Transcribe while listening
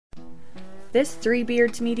This Three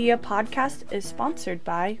Beards Media podcast is sponsored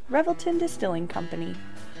by Revelton Distilling Company.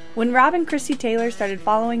 When Rob and Chrissy Taylor started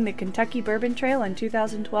following the Kentucky Bourbon Trail in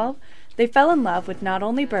 2012, they fell in love with not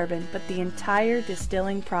only bourbon, but the entire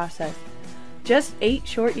distilling process. Just 8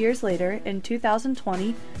 short years later, in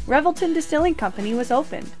 2020, Revelton Distilling Company was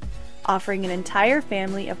opened, offering an entire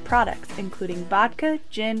family of products including vodka,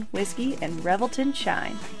 gin, whiskey, and Revelton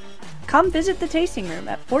Shine. Come visit the tasting room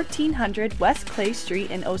at 1400 West Clay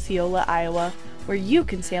Street in Osceola, Iowa, where you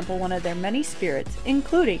can sample one of their many spirits,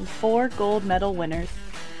 including 4 gold medal winners.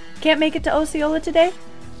 Can't make it to Osceola today?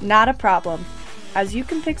 Not a problem, as you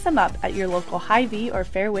can pick some up at your local Hy-Vee or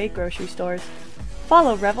Fairway grocery stores.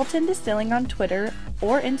 Follow Revelton Distilling on Twitter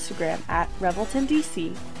or Instagram at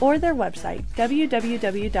ReveltonDC or their website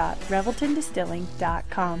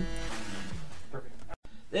www.reveltondistilling.com.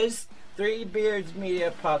 This Three Beards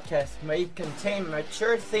Media podcast may contain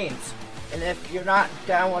mature themes, and if you're not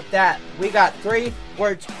down with that, we got 3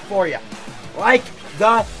 words for you. Like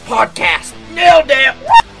the podcast. Nailed it!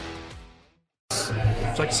 Would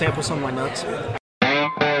you like to sample some of my nuts?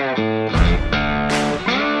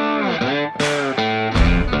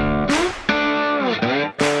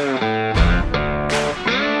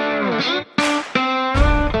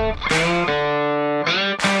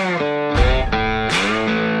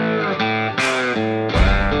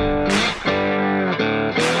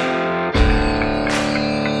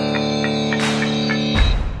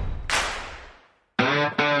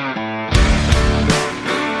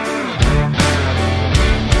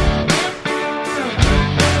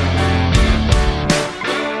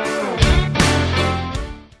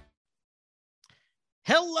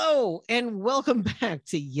 And welcome back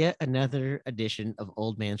to yet another edition of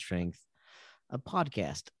Old Man Strength, a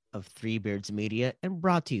podcast of Three Beards Media and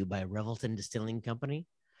brought to you by Revelton Distilling Company.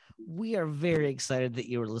 We are very excited that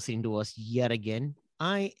you are listening to us yet again.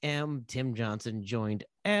 I am Tim Johnson, joined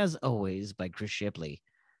as always by Chris Shipley.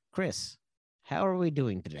 Chris, how are we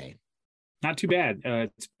doing today? Not too bad.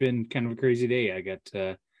 It's been kind of a crazy day. I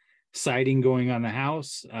got siding going on the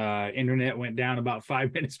house. Internet went down about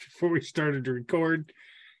 5 minutes before we started to record.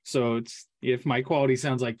 So if my quality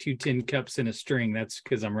sounds like 2 tin cups in a string, that's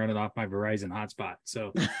because I'm running off my Verizon hotspot.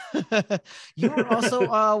 So you were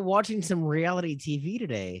also watching some reality TV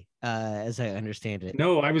today, as I understand it.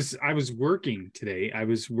 No, I was working today. I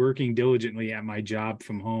was working diligently at my job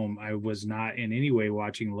from home. I was not in any way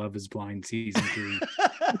watching Love Is Blind season 3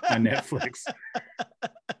 on Netflix.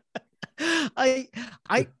 I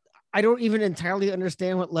don't even entirely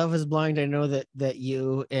understand what Love Is Blind. I know that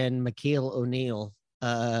you and McKeel O'Neill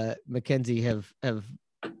Mackenzie have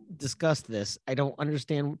discussed this. I don't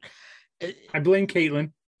understand. I blame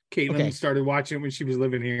Caitlin. Okay. Started watching it when she was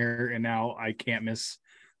living here, and now I can't.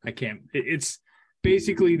 It's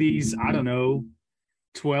basically these,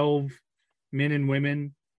 12 men and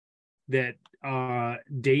women that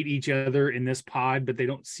date each other in this pod, but they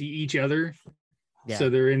don't see each other. Yeah. So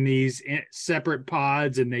they're in these separate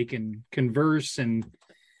pods, and they can converse and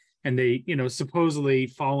they, supposedly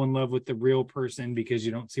fall in love with the real person because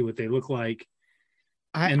you don't see what they look like.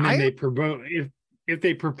 They propose. If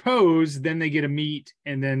they propose, then they get a meet,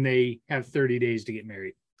 and then they have 30 days to get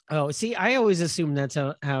married. Oh, see, I always assumed that's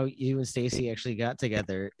how you and Stacy actually got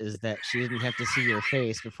together, is that she didn't have to see your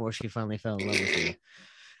face before she finally fell in love with you.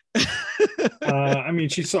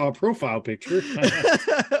 She saw a profile picture.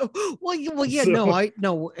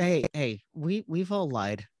 Hey, we've all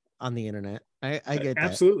lied on the internet. I get that.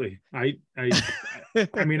 Absolutely. I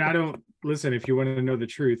don't listen. If you want to know the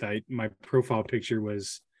truth, my profile picture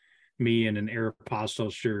was me in an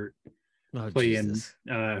Aeropostale shirt,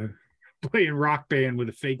 playing rock band with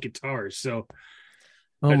a fake guitar. So,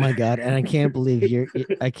 oh my God! And I can't believe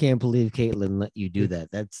Caitlin let you do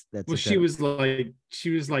that. That's well, she was like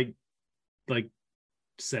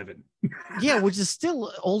 7. Yeah, which is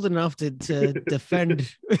still old enough to defend.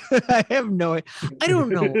 I don't know. I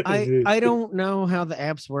don't know how the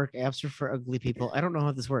apps work. Apps are for ugly people. I don't know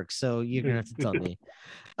how this works, so you're gonna have to tell me.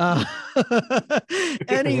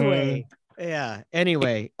 Anyway, yeah.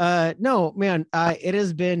 Anyway, no, man. It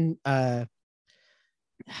has been.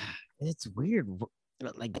 It's weird.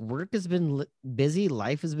 Like, work has been busy.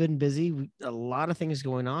 Life has been busy. A lot of things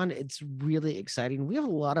going on. It's really exciting. We have a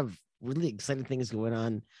lot of really exciting things going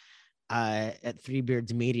on at Three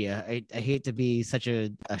Beards Media. I hate to be such a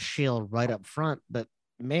shill right up front, but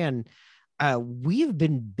man, we've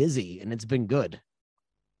been busy and it's been good.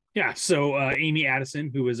 Yeah. So Amy Addison,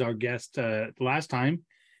 who was our guest last time,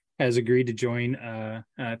 has agreed to join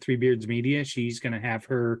Three Beards Media. She's going to have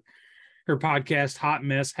her podcast, Hot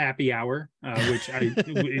Mess Happy Hour, which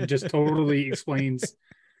it just totally explains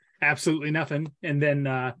absolutely nothing. And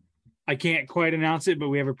then I can't quite announce it, but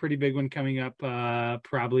we have a pretty big one coming up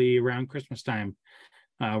probably around Christmas time.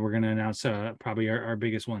 We're going to announce probably our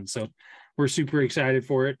biggest one. So we're super excited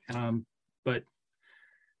for it. But,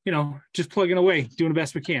 just plugging away, doing the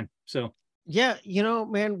best we can. So. Yeah,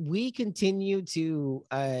 man, we continue to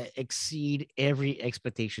exceed every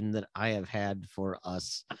expectation that I have had for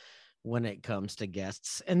us when it comes to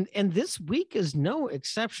guests. And this week is no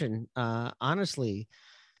exception, honestly,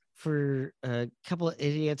 for a couple of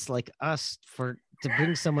idiots like us to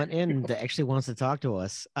bring someone in that actually wants to talk to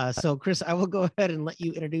us. So Chris, I will go ahead and let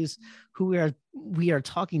you introduce who we are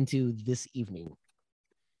talking to this evening.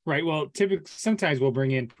 Right. Well, typically sometimes we'll bring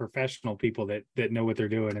in professional people that know what they're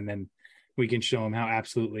doing, and then we can show them how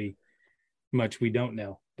absolutely much we don't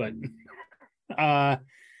know. But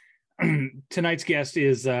tonight's guest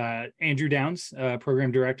is Andrew Downs,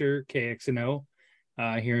 program director, KXNO,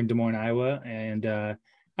 here in Des Moines, Iowa. And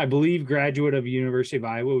I believe graduate of University of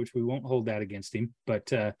Iowa, which we won't hold that against him,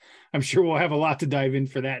 but I'm sure we'll have a lot to dive in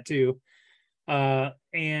for that too.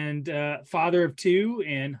 And father of two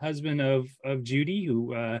and husband of Judy,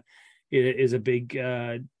 who is a big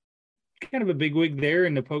kind of a bigwig there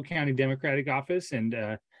in the Polk County Democratic office,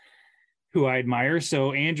 and who I admire.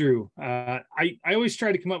 So Andrew, I always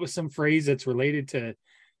try to come up with some phrase that's related to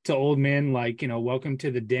old men, like, welcome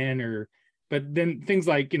to the den, but then things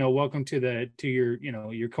like, welcome to your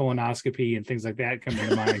your colonoscopy and things like that come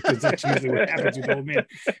into mind, because that's usually what happens with old men,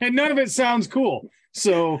 and none of it sounds cool.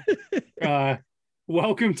 So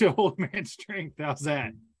welcome to Old Man Strength. How's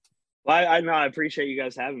that? Well, I appreciate you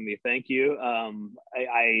guys having me. Thank you.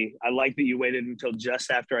 I like that you waited until just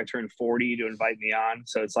after I turned 40 to invite me on.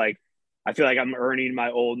 So it's like, I feel like I'm earning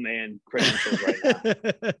my old man credentials right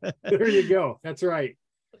now. There you go. That's right.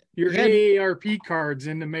 Your AARP card's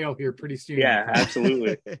in the mail here pretty soon. Yeah,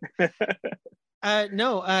 absolutely.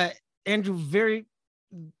 Andrew,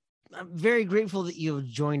 I'm very grateful that you have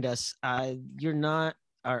joined us. You're not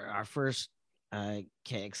our first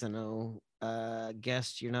KXNO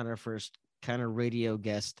guest. You're not our first kind of radio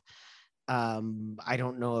guest. I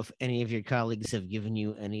don't know if any of your colleagues have given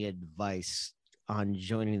you any advice on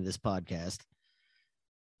joining this podcast.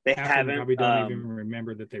 They haven't. Probably don't even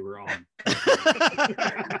remember that they were on.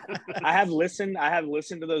 I have listened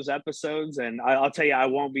to those episodes, and I'll tell you, I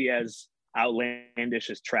won't be as outlandish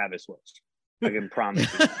as Travis was. I can promise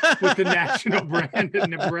you. With the national brand,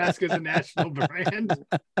 Nebraska's a national brand.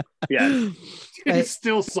 Yeah, he's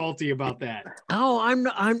still salty about that. Oh, I'm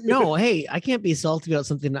no. Hey, I can't be salty about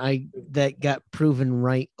something that got proven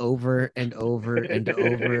right over and over and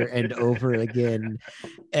over and over again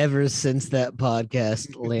ever since that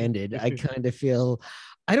podcast landed. I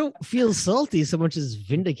don't feel salty so much as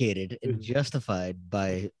vindicated and justified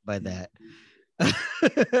by that.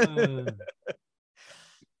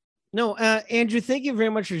 No, Andrew, thank you very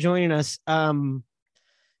much for joining us. One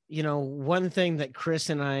thing that Chris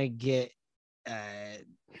and I get, I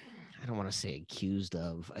don't want to say accused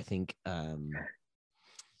of, I think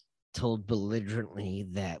told belligerently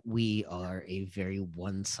that we are a very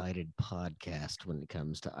one-sided podcast when it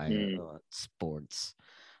comes to Iowa sports.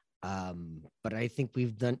 But I think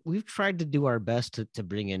we've tried to do our best to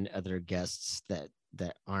bring in other guests that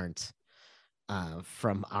aren't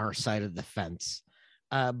from our side of the fence.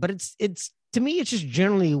 But it's to me, it's just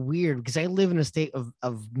generally weird because I live in a state of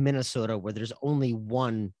Minnesota where there's only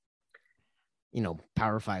one,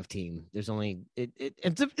 Power 5 team. There's only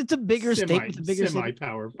it's a bigger state with a bigger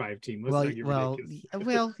semi-Power 5 team.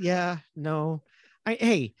 Yeah, no.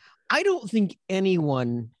 I don't think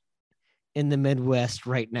anyone in the Midwest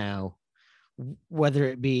right now, whether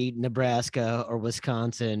it be Nebraska or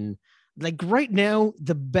Wisconsin, like right now,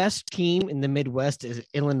 the best team in the Midwest is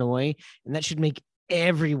Illinois, and that should make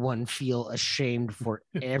everyone feel ashamed for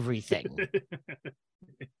everything.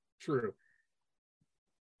 True.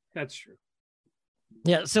 That's true.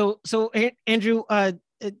 Yeah. So Andrew,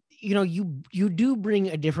 you do bring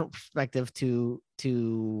a different perspective to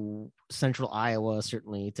Central Iowa,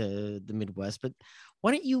 certainly to the Midwest, but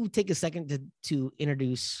why don't you take a second to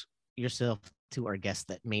introduce yourself to our guests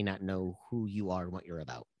that may not know who you are and what you're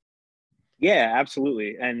about? Yeah,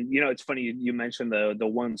 absolutely. And, it's funny, you mentioned the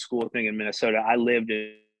one school thing in Minnesota. I lived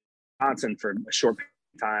in Wisconsin for a short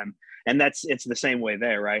time, and it's the same way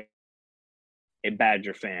there, right? A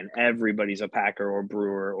Badger fan, everybody's a Packer or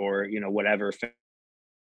Brewer or, whatever fan.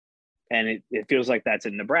 And it feels like that's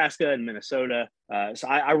in Nebraska and Minnesota. So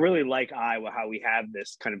I really like Iowa, how we have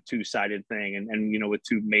this kind of two-sided thing and with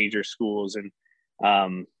two major schools. And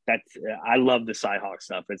I love the Cyhawk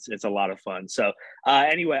stuff. It's a lot of fun. So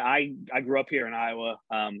anyway, I grew up here in Iowa.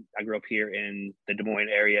 I grew up here in the Des Moines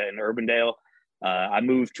area in Urbandale. I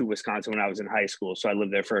moved to Wisconsin when I was in high school, so I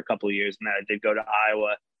lived there for a couple of years, and then I did go to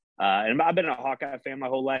Iowa. And I've been a Hawkeye fan my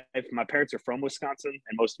whole life. My parents are from Wisconsin,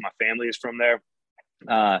 and most of my family is from there.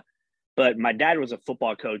 But my dad was a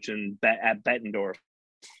football coach at Bettendorf,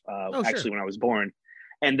 actually, when I was born.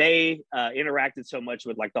 And they interacted so much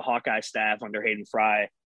with like the Hawkeye staff under Hayden Fry.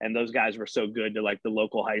 And those guys were so good to like the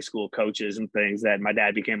local high school coaches and things that my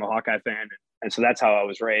dad became a Hawkeye fan. And so that's how I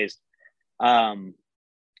was raised. As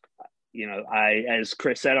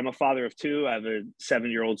Chris said, I'm a father of two. I have a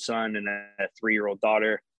 7-year-old son and a 3-year-old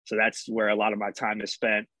daughter. So that's where a lot of my time is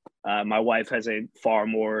spent. My wife has a far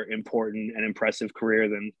more important and impressive career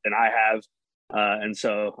than I have. And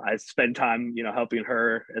so I spend time, helping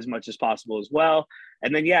her as much as possible as well.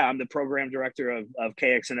 And then, I'm the program director of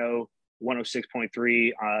KXNO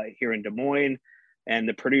 106.3 here in Des Moines, and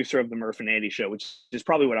the producer of the Murph and Andy show, which is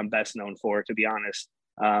probably what I'm best known for, to be honest,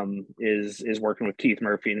 is working with Keith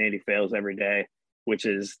Murphy and Andy Fales every day, which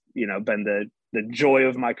has, been the joy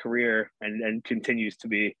of my career and continues to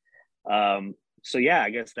be. I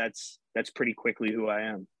guess that's pretty quickly who I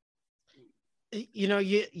am.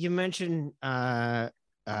 You mentioned Bettendorf,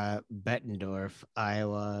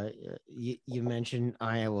 Iowa. You mentioned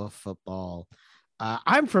Iowa football.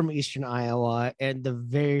 I'm from Eastern Iowa, and the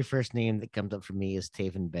very first name that comes up for me is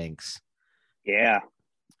Taven Banks. Yeah.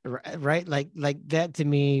 Right. Like that to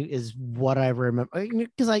me is what I remember,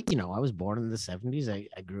 because I was born in the 70s. I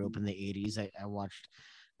grew up in the 80s. I watched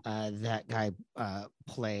that guy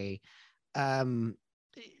play.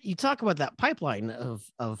 You talk about that pipeline of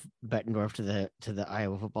Bettendorf to the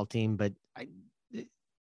Iowa football team, but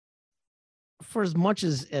for as much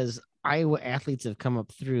as Iowa athletes have come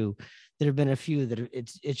up through, there have been a few that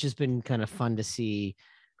it's just been kind of fun to see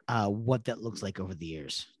what that looks like over the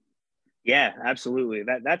years. Yeah, absolutely.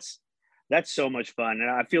 That's so much fun.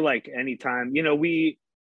 And I feel like anytime, you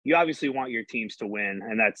obviously want your teams to win,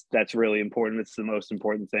 and that's really important. It's the most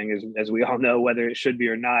important thing, as we all know, whether it should be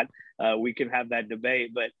or not. We can have that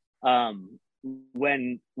debate, but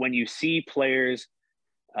when you see players,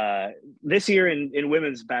 this year in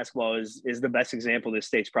women's basketball is the best example this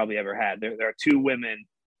state's probably ever had. There are two women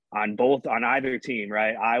on either team,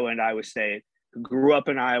 right? Iowa and Iowa State, who grew up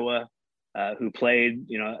in Iowa, who played,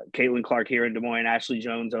 Caitlin Clark here in Des Moines, Ashley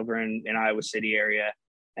Jones over in Iowa City area.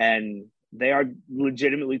 And they are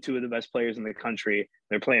legitimately two of the best players in the country.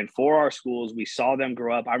 They're playing for our schools. We saw them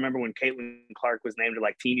grow up. I remember when Caitlin Clark was named to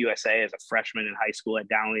like Team USA as a freshman in high school at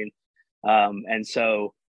Dowling. And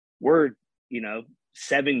so we're,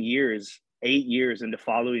 7 years, 8 years into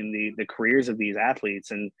following the careers of these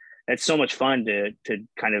athletes. And it's so much fun to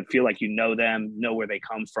kind of feel like them, know where they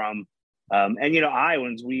come from. And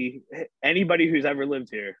Iowans, anybody who's ever lived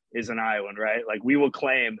here is an Iowan, right? Like, we will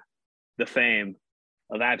claim the fame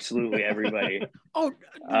of absolutely everybody.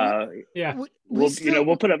 Yeah.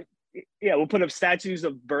 We'll put up statues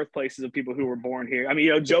of birthplaces of people who were born here. I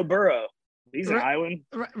mean, Joe Burrow, he's an Iowan,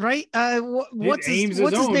 right? What's his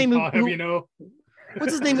name?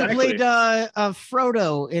 What's his name that played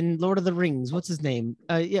Frodo in Lord of the Rings? What's his name?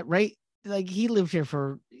 Right. Like, he lived here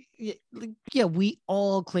for. We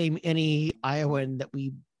all claim any Iowan that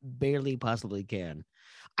we barely possibly can.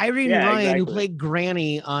 Irene Ryan, exactly, who played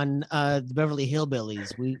Granny on the Beverly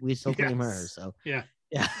Hillbillies, we still claim her. So yeah.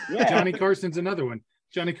 Johnny Carson's another one.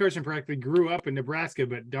 Johnny Carson practically grew up in Nebraska,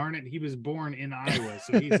 but darn it, he was born in Iowa.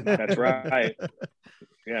 So he's that's right.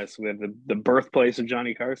 Yes, we have the birthplace of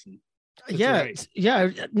Johnny Carson. That's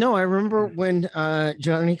right. No, I remember when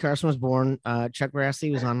Johnny Carson was born. Chuck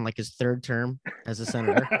Grassley was on like his third term as a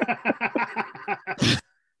senator.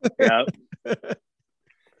 Yeah.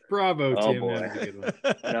 Bravo, Tim. Boy. That was a good one.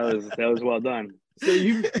 That was well done. So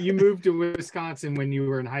you moved to Wisconsin when you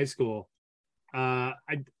were in high school. I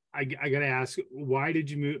got to ask, why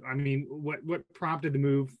did you move? I mean, what prompted the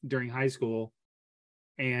move during high school?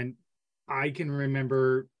 And I can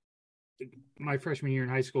remember my freshman year in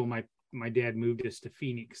high school, my dad moved us to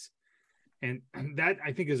Phoenix, and that,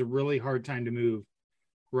 I think, is a really hard time to move,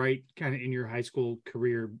 right? Kind of in your high school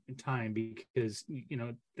career time, because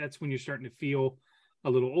that's when you're starting to feel a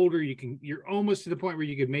little older. You're almost to the point where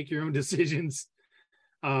you could make your own decisions.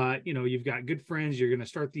 You've got good friends. You're going to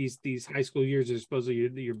start these high school years are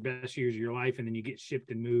supposedly your best years of your life, and then you get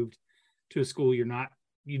shipped and moved to a school you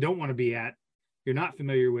don't want to be at, you're not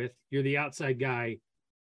familiar with, you're the outside guy.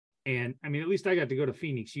 And I mean, at least I got to go to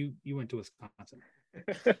Phoenix. You went to Wisconsin.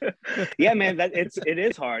 Yeah, man, it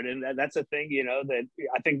is hard. And that's a thing, that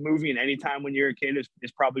I think moving anytime when you're a kid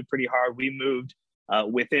is probably pretty hard. We moved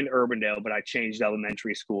within Urbandale, but I changed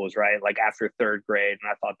elementary schools, right? Like after third grade.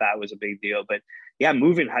 And I thought that was a big deal. But yeah,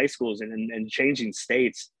 moving high schools and changing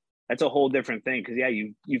states, that's a whole different thing. Cause yeah,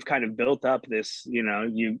 you've kind of built up this,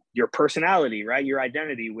 your personality, right? Your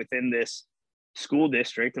identity within this school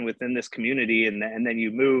district and within this community. And then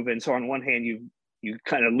you move. And so on one hand, you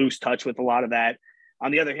kind of lose touch with a lot of that.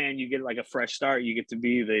 On the other hand, you get like a fresh start. You get to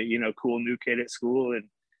be the, cool new kid at school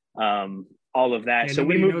and all of that. Yeah, so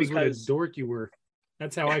we moved because what a dork you were.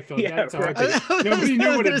 That's how I felt. Yeah, That's how right. I felt. Nobody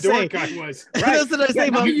knew what a dork I was. Right. That's what I was saying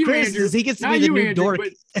about Chris. Andrew, he gets to be the new Andrew, dork.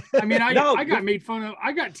 But, I mean, I got made fun of.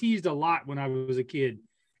 I got teased a lot when I was a kid.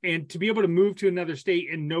 And to be able to move to another state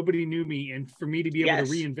and nobody knew me, and for me to be able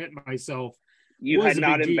to reinvent myself, you had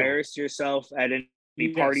not embarrassed yourself at any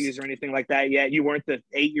parties or anything like that yet. You weren't the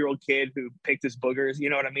 8-year-old kid who picked his boogers. You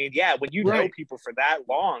know what I mean? Yeah. When you know people for that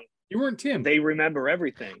long, you weren't Tim. They remember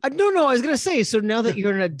everything. No. I was gonna say. So now that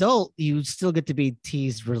you're an adult, you still get to be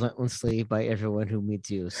teased relentlessly by everyone who meets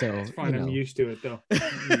you. So it's fine. I'm used to it, though.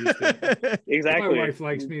 Exactly. My wife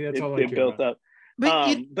likes me. That's all I care built about.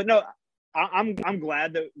 Up. But no, I'm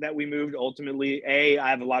glad that we moved. Ultimately, I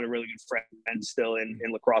have a lot of really good friends still in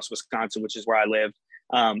La Crosse, Wisconsin, which is where I live.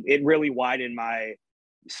 It really widened my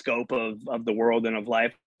scope of the world and of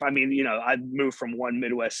life. I mean, I moved from one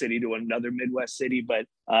Midwest city to another Midwest city, but,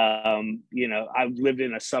 I lived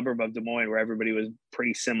in a suburb of Des Moines where everybody was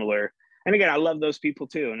pretty similar. And again, I love those people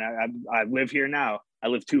too. And I live here now. I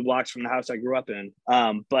live 2 blocks from the house I grew up in.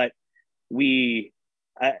 But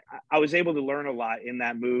I was able to learn a lot in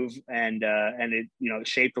that move, and it,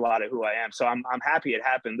 shaped a lot of who I am. So I'm happy it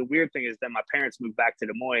happened. The weird thing is that my parents moved back to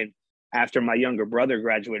Des Moines after my younger brother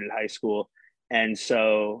graduated high school. And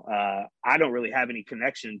so I don't really have any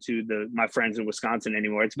connection to my friends in Wisconsin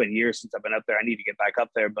anymore. It's been years since I've been up there. I need to get back up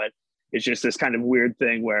there, but it's just this kind of weird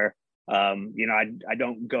thing where, I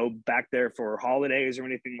don't go back there for holidays or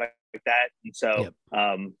anything like that. And so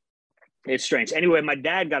it's strange. Anyway, my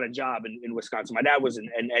dad got a job in Wisconsin. My dad was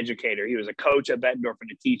an educator. He was a coach at Bettendorf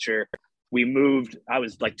and a teacher. We moved. I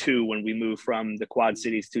was like 2 when we moved from the Quad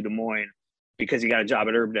Cities to Des Moines, because he got a job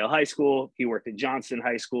at Urbandale High School. He worked at Johnston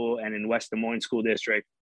High School and in West Des Moines School District.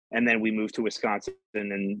 And then we moved to Wisconsin,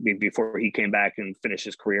 and before he came back and finished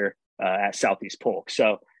his career at Southeast Polk.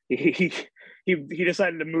 So he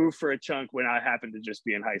decided to move for a chunk when I happened to just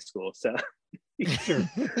be in high school. So sure.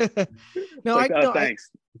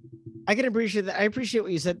 Thanks. I can appreciate that. I appreciate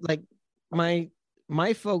what you said. Like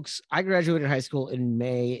my folks, I graduated high school in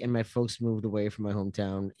May, and my folks moved away from my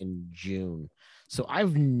hometown in June. So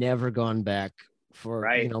I've never gone back for,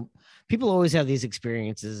 people always have these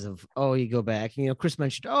experiences of, you go back. Chris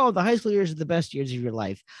mentioned, the high school years are the best years of your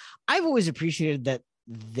life. I've always appreciated that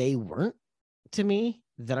they weren't, to me,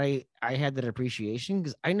 that I had that appreciation,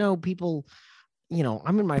 because I know people,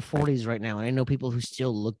 I'm in my 40s right now, and I know people who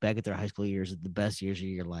still look back at their high school years as the best years of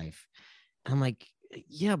your life. And I'm like,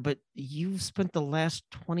 yeah, but you've spent the last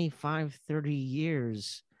 25, 30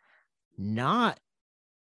 years not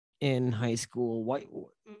in high school. Why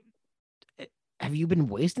have you been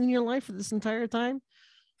wasting your life for this entire time?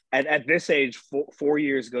 At this age, 4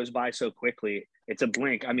 years goes by so quickly. It's a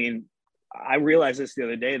blink. I mean, I realized this the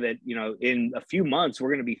other day that, in a few months, we're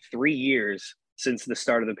going to be 3 years since the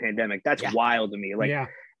start of the pandemic. That's wild to me. Like,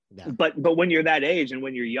 but when you're that age and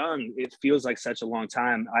when you're young, it feels like such a long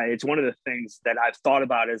time. It's one of the things that I've thought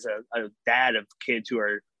about as a dad of kids who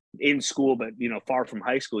are in school, but, far from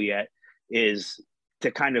high school yet, is to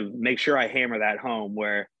kind of make sure I hammer that home,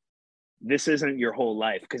 where this isn't your whole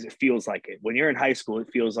life, because it feels like it. When you're in high school, it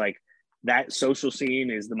feels like that social scene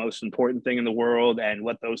is the most important thing in the world, and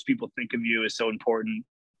what those people think of you is so important.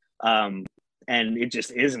 And it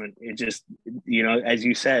just isn't. It just, as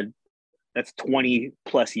you said, that's 20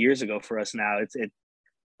 plus years ago for us now.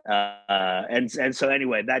 And so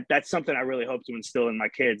anyway, that's something I really hope to instill in my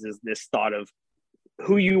kids, is this thought of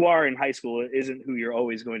who you are in high school isn't who you're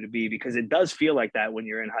always going to be, because it does feel like that when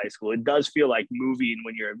you're in high school. It does feel like moving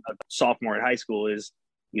when you're a sophomore in high school is,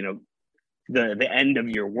 the end of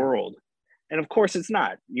your world. And of course it's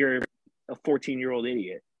not. You're a 14-year-old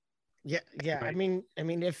idiot. Yeah. Right. I mean,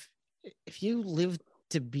 if you live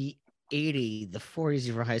to be 80, the 4 years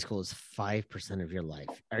of your high school is 5% of your life.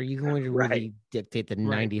 Are you going to really dictate the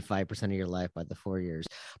 95% of your life by the 4 years?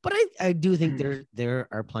 But I do think there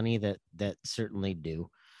are plenty that certainly do.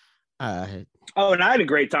 And I had a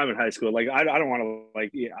great time in high school. Like, I don't want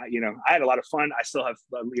to, I had a lot of fun. I still have,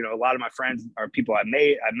 a lot of my friends are people I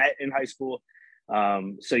met in high school.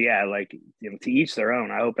 So yeah, like, to each their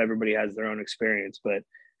own. I hope everybody has their own experience, but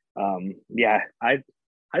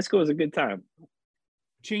high school was a good time.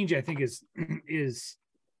 Change, I think, is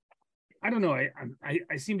I don't know.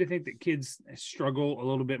 I seem to think that kids struggle a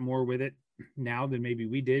little bit more with it now than maybe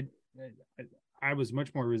we did. I was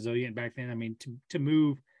much more resilient back then. I mean, to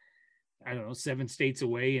move, I don't know, 7 states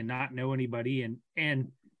away and not know anybody.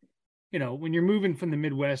 And you know, when you're moving from the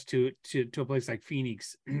Midwest to a place like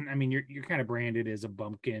Phoenix, I mean, you're kind of branded as a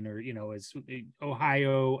bumpkin, or, you know, as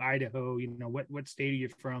Ohio, Idaho, you know, what state are you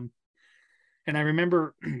from? And I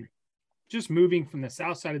remember just moving from the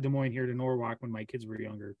south side of Des Moines here to Norwalk when my kids were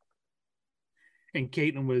younger. And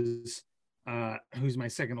Caitlin was, who's my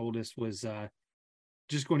second oldest, was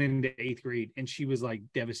just going into 8th grade. And she was like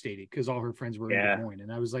devastated because all her friends were in Des Moines.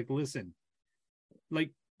 And I was like, listen,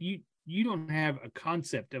 like you don't have a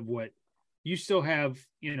concept of what you still have,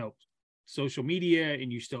 you know, social media,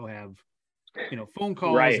 and you still have, you know, phone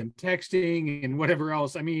calls and texting and whatever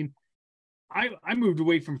else. I mean, I moved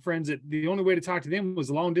away from friends that the only way to talk to them was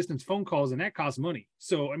long distance phone calls, and that cost money.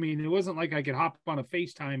 So, I mean, it wasn't like I could hop on a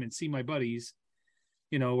FaceTime and see my buddies,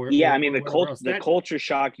 you know. I mean, the culture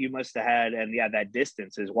shock you must have had, and that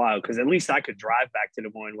distance is wild, because at least I could drive back to Des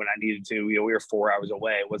Moines when I needed to. You know, we were 4 hours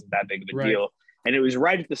away. It wasn't that big of a deal. And it was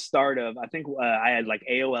right at the start of, I think I had like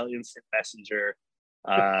AOL Instant Messenger,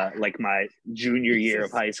 like my junior year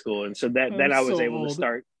of high school. And so then I was able to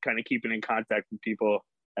start kind of keeping in contact with people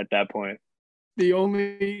at that point. The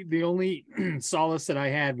only solace that I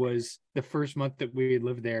had was the first month that we had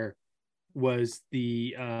lived there was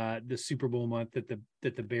the Super Bowl month that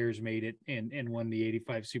the Bears made it and won the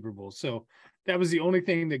 85 Super Bowl. So that was the only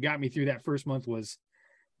thing that got me through that first month was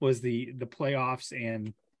the playoffs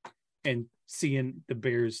and seeing the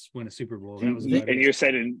Bears win a Super Bowl. That was about and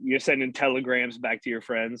it. you're sending telegrams back to your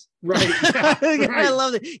friends. Right. Yeah, right. I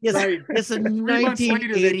love it. Yes, right. It's a 3 months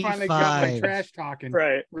later, they finally got my 1985. trash talking.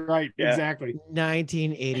 Right. Yeah. Exactly.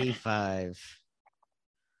 1985.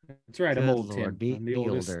 That's right. I'm Good old, Lord, Tim. I'm the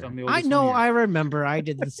oldest. older. I'm the I oldest know. one here. I remember. I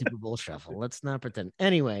did the Super Bowl shuffle. Let's not pretend.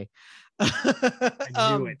 Anyway,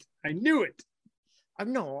 I knew it.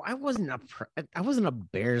 No, I wasn't a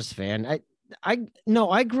Bears fan.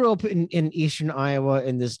 I grew up in eastern Iowa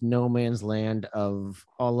in this no man's land of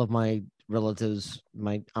all of my relatives.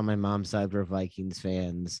 On my mom's side were Vikings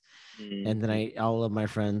fans, and then all of my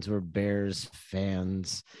friends were Bears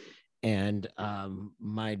fans, and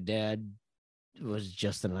my dad was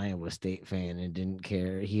just an Iowa State fan and didn't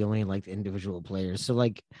care. He only liked individual players. So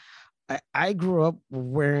like, I grew up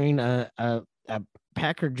wearing a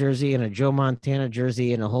Packer jersey and a Joe Montana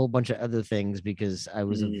jersey and a whole bunch of other things because I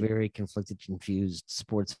was a very conflicted, confused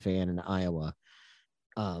sports fan in Iowa.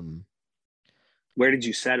 Where did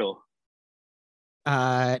you settle?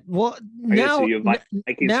 Well, now so you're a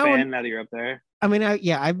Vikings fan now that you're up there. I mean,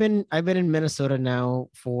 I've been in Minnesota now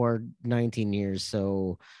for 19 years,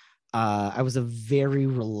 so I was a very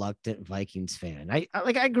reluctant Vikings fan.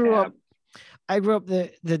 I grew up.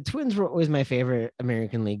 The Twins were always my favorite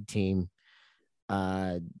American League team.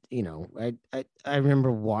 You know, I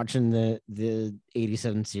remember watching the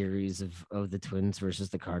 87 series of the Twins versus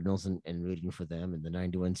the Cardinals and rooting for them, and the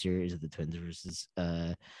 91 series of the Twins versus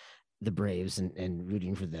the Braves and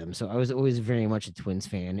rooting for them. So I was always very much a Twins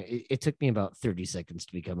fan. It took me about 30 seconds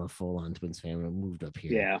to become a full-on Twins fan when I moved up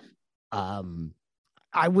here. Yeah.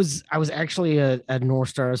 I was actually a North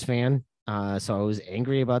Stars fan. So I was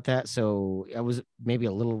angry about that. So I was maybe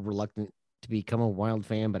a little reluctant to become a Wild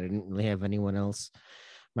fan, but I didn't really have anyone else.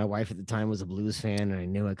 My wife at the time was a Blues fan, and I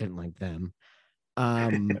knew I couldn't like them.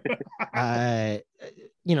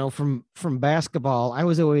 You know, from basketball, I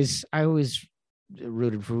always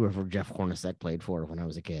rooted for whoever Jeff Hornacek played for when I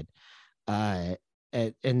was a kid.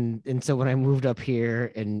 And so when I moved up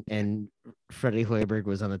here and Freddie Hoiberg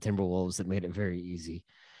was on the Timberwolves, it made it very easy.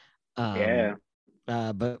 But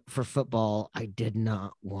for football, I did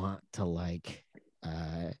not want to like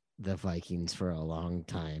the Vikings for a long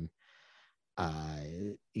time.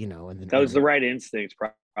 You know, and then that was the right instinct,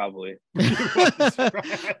 probably.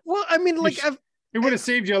 Well, I mean, like it would have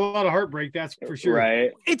saved you a lot of heartbreak, that's for sure.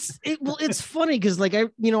 Right. It's funny because like I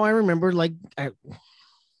remember like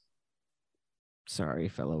sorry,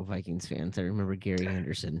 fellow Vikings fans. I remember Gary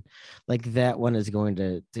Anderson. Like that one is going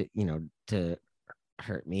to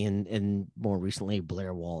hurt me, and more recently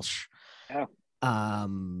Blair Walsh. Yeah.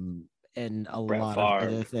 And a Brett lot Favre.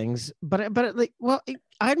 of other things. But like, well,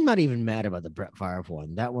 I'm not even mad about the Brett Favre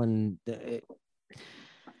one. That one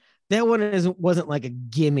wasn't like a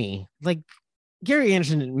gimme. Like Gary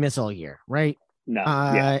Anderson didn't miss all year, right?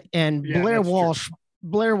 No. And Blair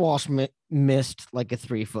Walsh missed like a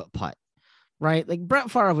 3-foot putt. Right, like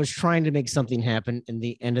Brett Favre was trying to make something happen in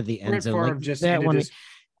the end of the end zone. Like just that one,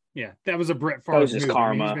 that was a Brett Favre. That was just move.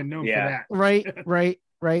 karma. He's been known for that.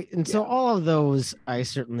 Right. And so all of those I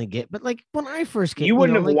certainly get. But like when I first came, you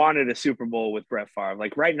wouldn't have wanted a Super Bowl with Brett Favre.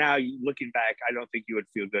 Like right now, looking back, I don't think you would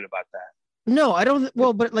feel good about that. No, I don't.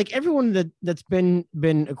 Well, but like everyone that's been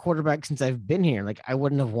a quarterback since I've been here, like I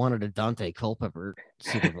wouldn't have wanted a Dante Culpepper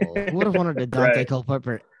Super Bowl. Who would have wanted a Dante Right.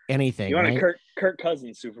 Culpepper anything, You want a right? Kirk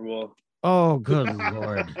Cousins Super Bowl? Oh, good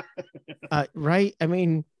Lord. Right. I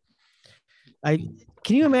mean,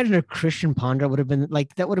 can you imagine if Christian Ponder would have been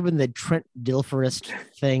like that? Would have been the Trent Dilferest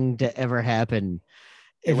thing to ever happen.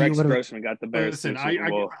 If Rex he would have, Grossman got the Bears Listen, Super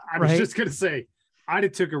Bowl. I was just gonna say, I'd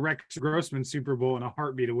have took a Rex Grossman Super Bowl in a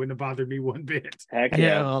heartbeat. It wouldn't have bothered me one bit. Heck yeah,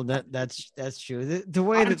 yeah. well, that's true. The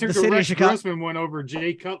way that took the city Rex of Chicago Grossman one over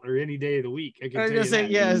Jay Cutler any day of the week. I I was can gonna tell you say,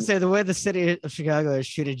 that. yeah, say the way the city of Chicago has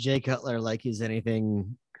treated Jay Cutler like he's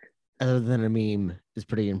anything other than a meme is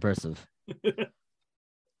pretty impressive.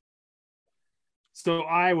 So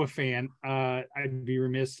Iowa fan, I'd be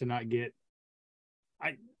remiss to not get.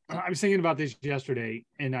 I was thinking about this yesterday,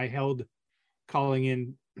 and I held calling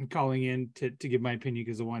in to give my opinion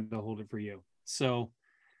because I wanted to hold it for you. So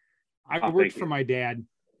I worked for my dad.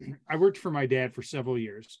 I worked for my dad for several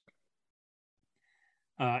years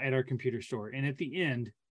at our computer store, and at the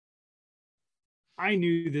end, I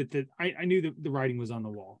knew that I knew that the writing was on the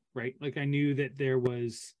wall, right? Like I knew that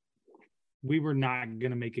we were not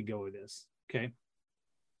going to make a go of this, okay?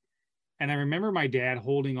 And I remember my dad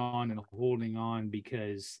holding on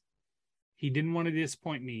because he didn't want to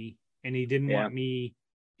disappoint me, and he didn't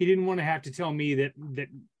want to have to tell me that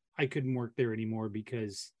I couldn't work there anymore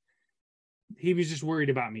because he was just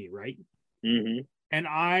worried about me, right? Mm-hmm. And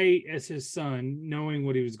I, as his son, knowing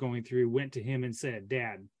what he was going through, went to him and said,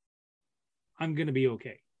 Dad, I'm going to be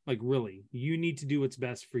okay. Like, really, you need to do what's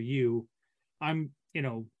best for you. I'm,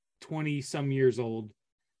 20 some years old.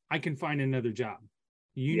 I can find another job.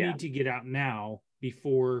 You need to get out now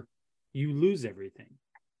before you lose everything.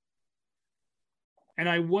 And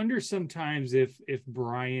I wonder sometimes if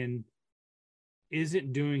Brian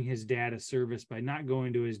isn't doing his dad a service by not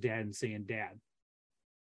going to his dad and saying, Dad,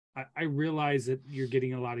 I realize that you're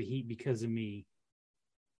getting a lot of heat because of me.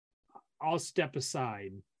 I'll step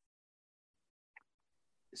aside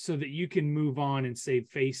so that you can move on and save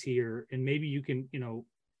face here. And maybe you can,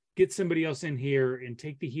 get somebody else in here and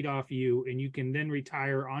take the heat off you, and you can then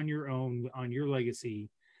retire on your own, on your legacy,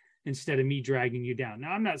 instead of me dragging you down.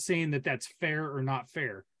 Now, I'm not saying that that's fair or not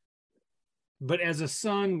fair, but as a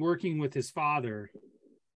son working with his father,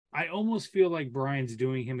 I almost feel like Brian's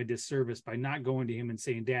doing him a disservice by not going to him and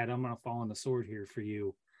saying, Dad, I'm going to fall on the sword here for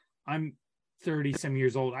you. I'm 30 some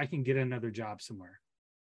years old. I can get another job somewhere.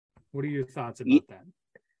 What are your thoughts about that?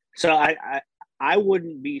 So I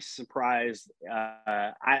wouldn't be surprised.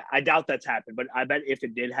 I doubt that's happened, but I bet if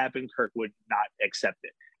it did happen, Kirk would not accept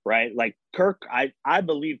it, right? Like Kirk, I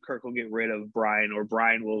believe Kirk will get rid of Brian, or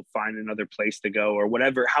Brian will find another place to go, or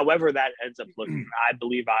whatever. However that ends up looking, I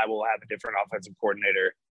believe I will have a different offensive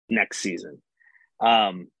coordinator next season.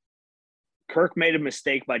 Kirk made a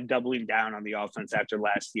mistake by doubling down on the offense after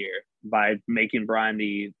last year, by making Brian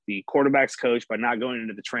the quarterback's coach, by not going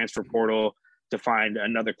into the transfer portal to find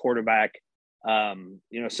another quarterback.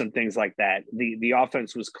 Some things like that. The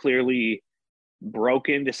offense was clearly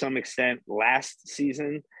broken to some extent last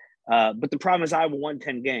season. But the problem is Iowa won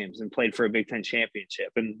 10 games and played for a Big Ten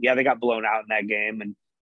championship. And yeah, they got blown out in that game. And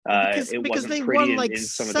because they won like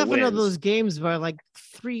 7 of those games by like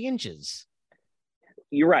 3 inches.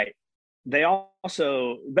 You're right. They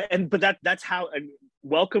also, but that's how.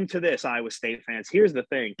 Welcome to this, Iowa State fans. Here's the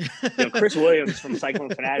thing: Chris Williams from Cyclone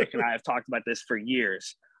Fanatic and I have talked about this for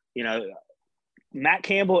years. Matt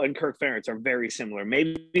Campbell and Kirk Ferentz are very similar.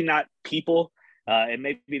 Maybe not people, and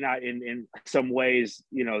maybe not in some ways,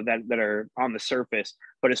 that are on the surface.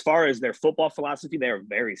 But as far as their football philosophy, they are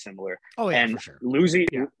very similar. Oh yeah, and for sure.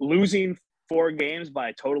 Losing 4 games by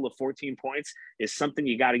a total of 14 points is something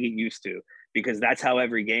you got to get used to, because that's how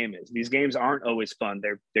every game is. These games aren't always fun.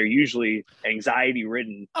 They're usually anxiety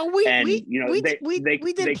ridden. Oh, we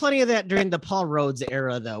did plenty of that during the Paul Rhodes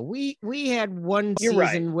era, though. We had one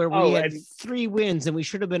season where we had 3 wins, and we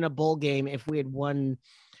should have been a bowl game if we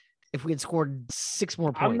had scored 6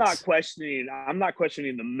 more points. I'm not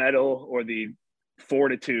questioning the mettle or the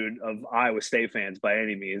fortitude of Iowa State fans by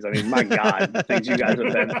any means. I mean, my God, the things you guys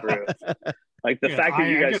have been through. Like the fact that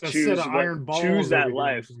you guys choose that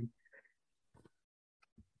life.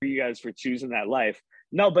 For you guys for choosing that life.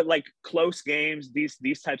 No, but like close games,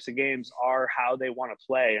 these types of games are how they want to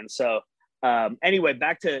play. And so anyway,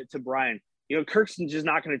 back to Brian. Kirk's just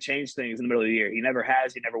not going to change things in the middle of the year. He never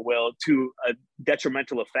has, he never will, to a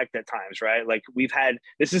detrimental effect at times, right? Like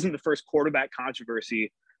this isn't the first quarterback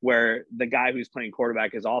controversy where the guy who's playing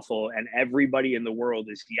quarterback is awful and everybody in the world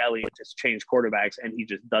is yelling to change quarterbacks and he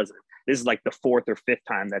just doesn't. This is like the 4th or 5th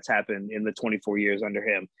time that's happened in the 24 years under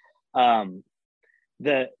him.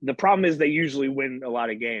 the problem is they usually win a lot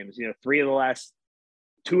of games. You know,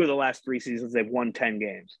 two of the last 3 seasons, they've won 10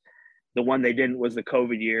 games. The one they didn't was the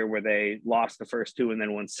COVID year where they lost the first 2 and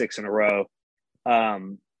then won 6 in a row.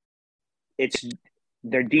 It's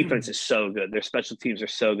their defense is so good. Their special teams are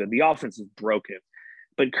so good. The offense is broken,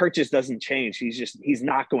 but Kirk just doesn't change. He's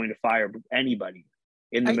not going to fire anybody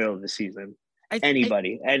in the middle of the season.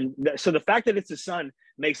 So the fact that it's his son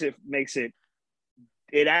makes it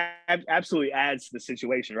absolutely adds to the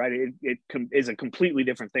situation, right? It is a completely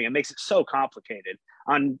different thing. It makes it so complicated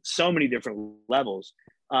on so many different levels.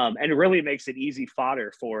 And it really makes it easy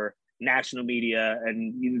fodder for national media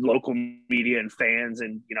and local media and fans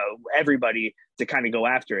and, you know, everybody to kind of go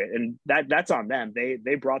after it. And that's on them.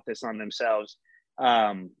 They brought this on themselves.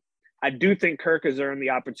 I do think Kirk has earned the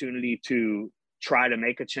opportunity to try to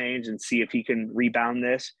make a change and see if he can rebound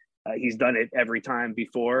this. He's done it every time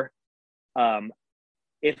before.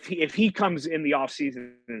 If he comes in the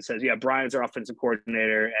offseason and says, yeah, Brian's our offensive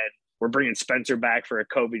coordinator and we're bringing Spencer back for a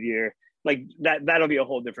COVID year, like that'll be a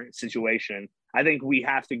whole different situation. I think we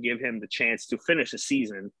have to give him the chance to finish a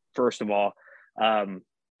season, first of all.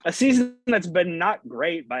 A season that's been not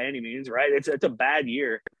great by any means, right? It's a bad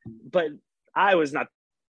year, but Iowa's not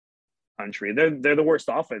the country. They're the worst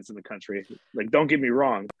offense in the country. Like, don't get me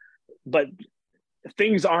wrong, but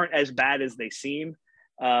things aren't as bad as they seem.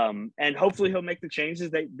 And hopefully he'll make the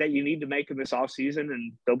changes that you need to make in this offseason,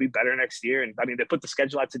 and they'll be better next year. And I mean, they put the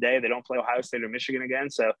schedule out today. They don't play Ohio State or Michigan again.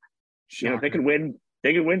 So, you know, they could win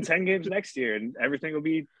 10 games next year and everything will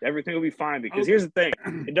be fine, because here's the thing.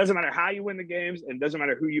 It doesn't matter how you win the games, and it doesn't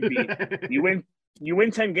matter who you beat. You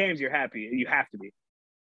win 10 games, you're happy. You have to be.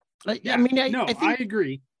 Yeah, I mean, I think, I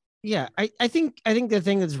agree. Yeah, I think the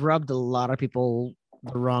thing that's rubbed a lot of people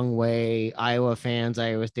the wrong way, Iowa fans,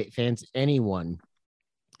 Iowa State fans, anyone,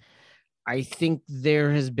 I think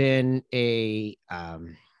there has been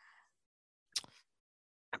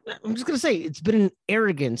I'm just going to say it's been an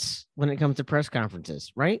arrogance when it comes to press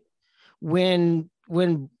conferences, right? When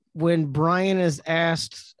Brian is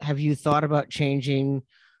asked, have you thought about changing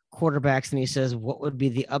quarterbacks? And he says, what would be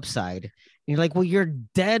the upside? And you're like, well, you're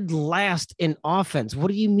dead last in offense. What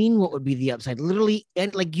do you mean? What would be the upside? Literally,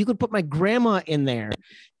 and like, you could put my grandma in there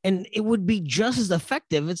and it would be just as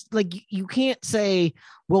effective. It's like, you can't say,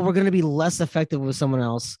 well, we're going to be less effective with someone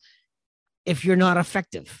else if you're not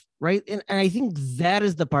effective. Right. And I think that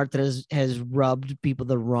is the part that has rubbed people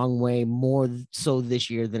the wrong way more so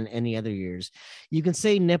this year than any other years. You can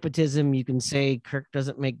say nepotism. You can say Kirk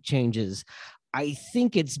doesn't make changes. I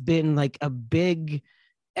think it's been like a big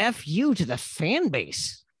FU to the fan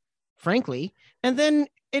base, frankly. And then,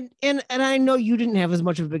 and I know you didn't have as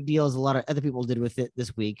much of a big deal as a lot of other people did with it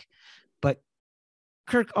this week, but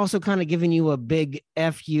Kirk also kind of giving you a big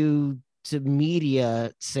FU to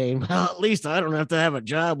media, saying, well, at least I don't have to have a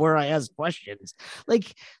job where I ask questions.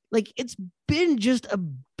 Like it's been just a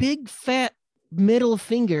big fat middle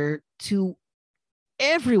finger to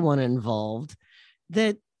everyone involved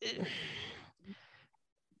that,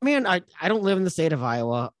 man, I don't live in the state of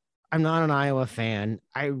Iowa. I'm not an Iowa fan.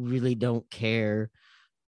 I really don't care.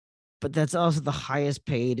 But that's also the highest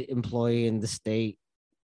paid employee in the state.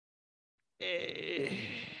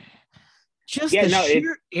 Just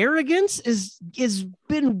sheer arrogance is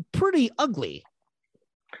been pretty ugly.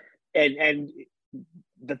 And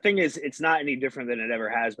the thing is, it's not any different than it ever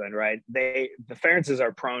has been, right? The Ferentzes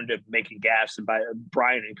are prone to making gaffes, and by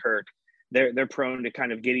Brian and Kirk, they're prone to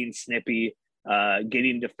kind of getting snippy,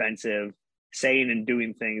 getting defensive, saying and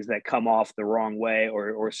doing things that come off the wrong way,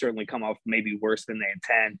 or certainly come off maybe worse than they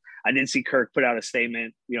intend. I didn't see Kirk put out a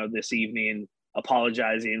statement, this evening,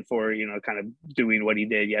 apologizing for, kind of doing what he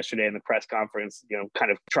did yesterday in the press conference,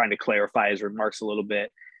 kind of trying to clarify his remarks a little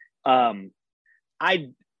bit.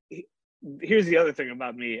 Here's the other thing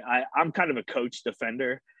about me. I'm kind of a coach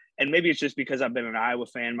defender, and maybe it's just because I've been an Iowa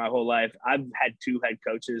fan my whole life. I've had 2 head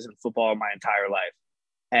coaches in football my entire life.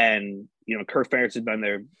 And, Kirk Ferentz has been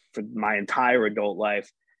there for my entire adult life.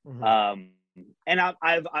 Mm-hmm. And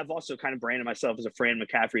I've also kind of branded myself as a Fran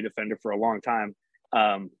McCaffrey defender for a long time.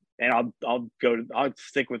 And I'll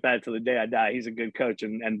stick with that till the day I die. He's a good coach,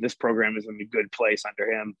 and this program is in a good place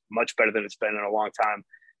under him, much better than it's been in a long time.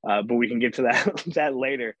 But we can get to that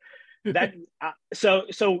later.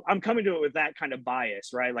 So I'm coming to it with that kind of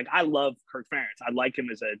bias, right? Like, I love Kirk Ferentz. I like him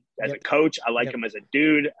as a coach. I like him as a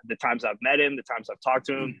dude. The times I've met him, the times I've talked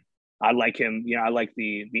to him, I like him. I like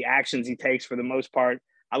the actions he takes for the most part.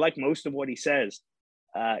 I like most of what he says.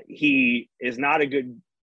 He is not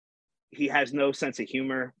he has no sense of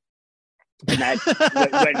humor. And that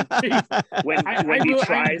when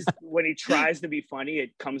he tries to be funny,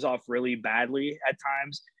 it comes off really badly at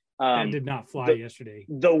times. That did not fly yesterday.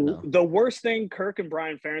 The worst thing Kirk and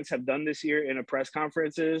Brian Ferentz have done this year in a press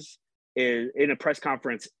conference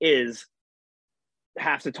is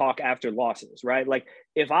have to talk after losses, right? Like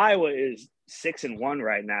if Iowa is 6-1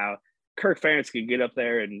 right now, Kirk Ferentz could get up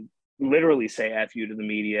there and literally say F you to the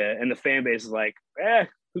media, and the fan base is like,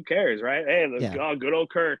 who cares, right? Hey, good old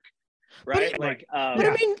Kirk, right? But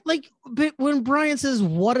I mean, but when Brian says,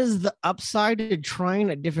 what is the upside to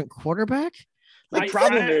trying a different quarterback? The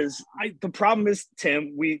problem is,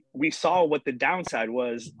 Tim, we saw what the downside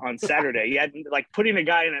was on Saturday. He had putting a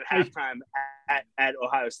guy in at halftime at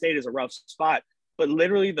Ohio State is a rough spot. But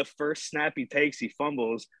literally, the first snap he takes, he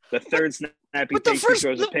fumbles. The third snap he takes, he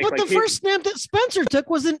throws a pick. But the first snap that Spencer took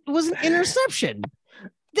was an interception.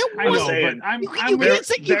 You can't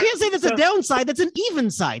say that's a downside. That's an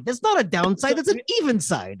even side. That's not a downside. That's an even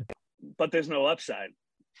side. But there's no upside.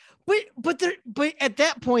 But at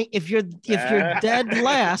that point, if you're dead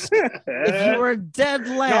last, what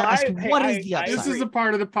is the upside? This is a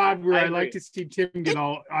part of the pod where I like to see Tim get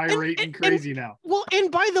all irate and crazy now. Well,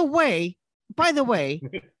 and by the way,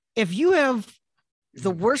 if you have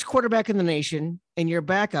the worst quarterback in the nation and your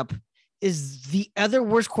backup is the other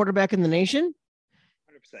worst quarterback in the nation,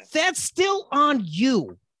 100%. That's still on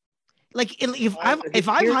you. Like if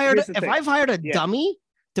I've hired a dummy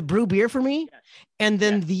to brew beer for me, and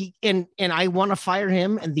then and I want to fire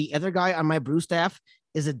him, and the other guy on my brew staff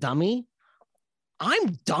is a dummy,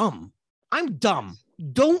 I'm dumb.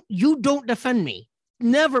 Don't defend me.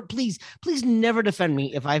 Never, please never defend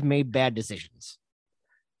me if I've made bad decisions.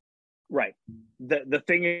 Right. The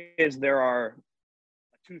thing is, there are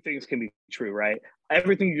two things can be true, right?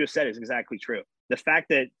 Everything you just said is exactly true. The fact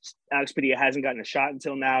that Alex Padilla hasn't gotten a shot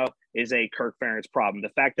until now is a Kirk Ferentz problem. The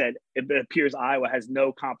fact that it appears Iowa has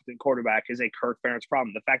no competent quarterback is a Kirk Ferentz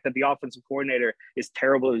problem. The fact that the offensive coordinator is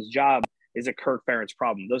terrible at his job is a Kirk Ferentz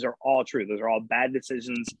problem. Those are all true. Those are all bad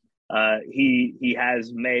decisions he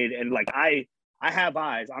has made. And I have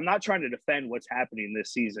eyes. I'm not trying to defend what's happening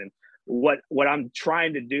this season. What I'm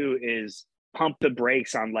trying to do is pump the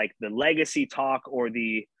brakes on the legacy talk or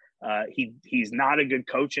the he's not a good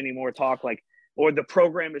coach anymore talk, or the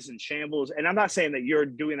program is in shambles. And I'm not saying that you're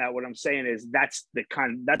doing that. What I'm saying is that's the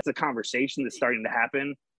conversation that's starting to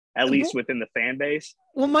happen, at least within the fan base.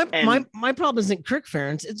 Well, my problem isn't Kirk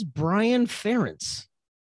Ferentz. It's Brian Ferentz.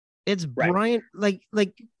 It's Brian,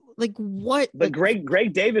 what? But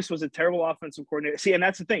Greg Davis was a terrible offensive coordinator. See, and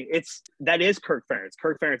that's the thing. That is Kirk Ferentz.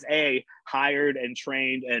 Kirk Ferentz, hired and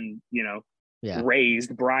trained and,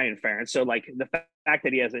 raised Brian Ferentz. So the fact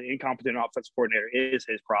that he has an incompetent offensive coordinator is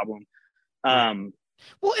his problem.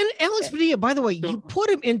 Well, and Alex Padilla, by the way, you put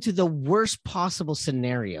him into the worst possible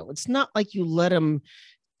scenario. It's not like you let him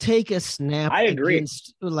take a snap. I agree.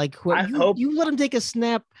 Against, you let him take a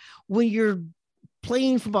snap when you're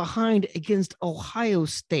playing from behind against Ohio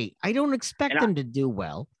State. I don't expect them to do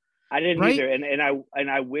well. I didn't either. And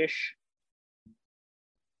I wish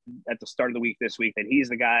at the start of the week this week that he's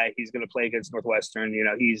the guy. He's going to play against Northwestern.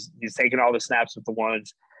 He's taking all the snaps with the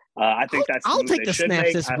ones. I think I'll take the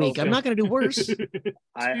snaps this week. I'm not going to do worse.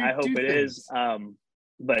 I hope it is.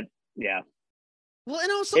 But yeah. Well,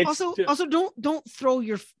 and also don't throw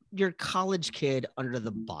your college kid under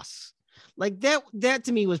the bus. That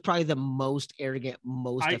to me was probably the most arrogant,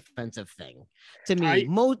 most offensive thing to me.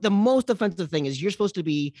 The most offensive thing is you're supposed to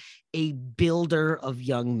be a builder of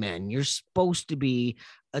young men. You're supposed to be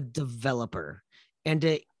a developer, and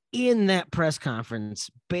to in that press conference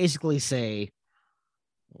basically say,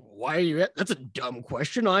 why are you at? That's a dumb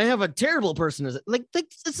question. I have a terrible person. Is it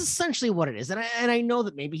it's essentially what it is. And I know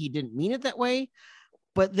that maybe he didn't mean it that way,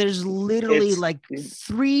 but there's literally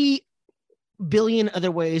 3 billion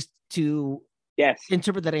other ways to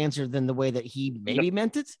interpret that answer than the way that he maybe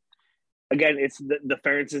meant it. Again, it's the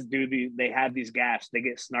Ferentzes they have these gaffes. They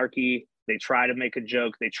get snarky. They try to make a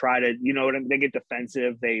joke. They try to, they get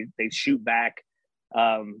defensive. They shoot back.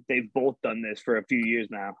 They've both done this for a few years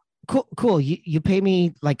now. Cool. You pay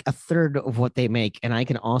me a third of what they make, and I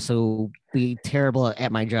can also be terrible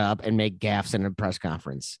at my job and make gaffes in a press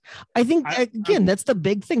conference. I think that's the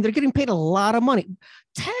big thing. They're getting paid a lot of money,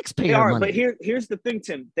 taxpayer money. But here's the thing,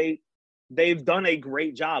 Tim. They've done a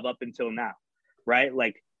great job up until now, right?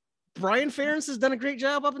 Brian Ferentz has done a great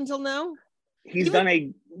job up until now. Even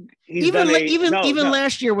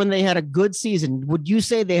last year when they had a good season, would you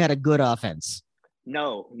say they had a good offense?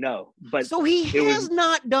 No, but so he has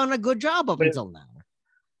not done a good job up until now.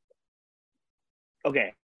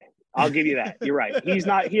 Okay, I'll give you that. You're right. He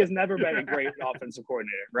has never been a great offensive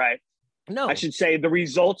coordinator, right? No, I should say the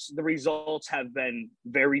results have been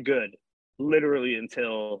very good, literally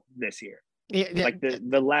until this year. Yeah.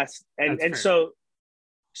 The last and so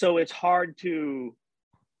So it's hard to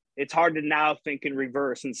now think in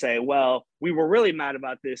reverse and say, well, we were really mad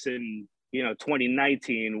about this in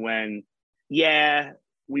 2019 when, yeah,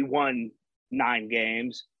 we won 9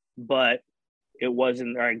 games, but it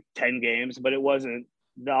wasn't, or 10 games, but it wasn't,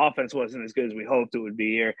 the offense wasn't as good as we hoped it would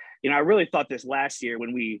be here. I really thought this last year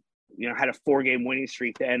when we, had a 4-game winning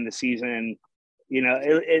streak to end the season,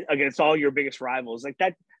 against all your biggest rivals like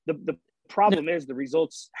that. The problem is the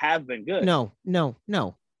results have been good. No.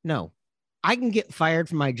 I can get fired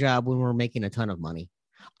from my job when we're making a ton of money.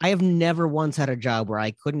 I have never once had a job where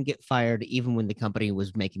I couldn't get fired even when the company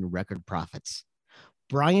was making record profits.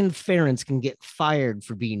 Brian Ferentz can get fired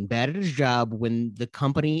for being bad at his job when the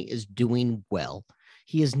company is doing well.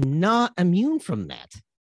 He is not immune from that.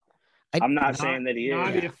 I'm not saying that he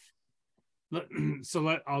is.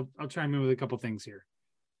 I'll chime in with a couple things here.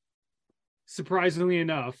 Surprisingly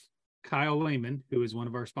enough, Kyle Lehman, who is one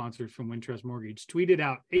of our sponsors from Wintrust Mortgage, tweeted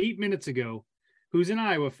out 8 minutes ago, who's an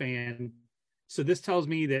Iowa fan. So this tells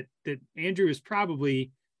me that Andrew has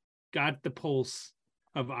probably got the pulse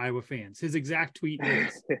of Iowa fans. His exact tweet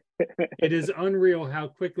is, "It is unreal how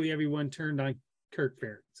quickly everyone turned on Kirk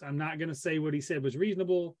Ferentz." I'm not going to say what he said was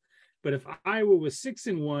reasonable, but if Iowa was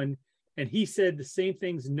 6-1 and he said the same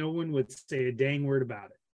things, no one would say a dang word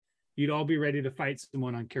about it. You'd all be ready to fight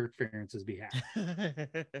someone on Kirk Ferentz's behalf.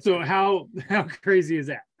 So how crazy is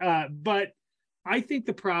that? But I think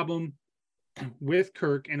the problem with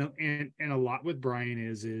Kirk and a lot with Brian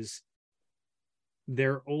is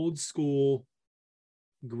their old school,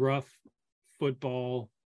 gruff football,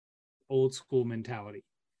 old school mentality.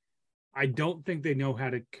 I don't think they know how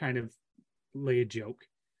to kind of lay a joke.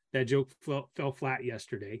 That joke fell flat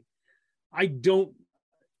yesterday. I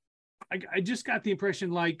just got the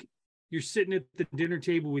impression like you're sitting at the dinner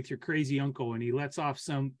table with your crazy uncle and he lets off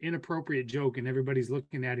some inappropriate joke and everybody's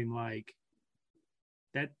looking at him like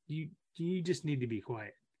that. You just need to be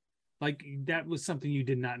quiet. Like that was something you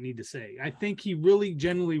did not need to say. I think he really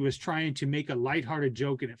genuinely was trying to make a lighthearted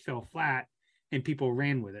joke and it fell flat and people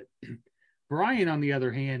ran with it. Brian, on the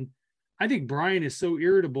other hand, I think Brian is so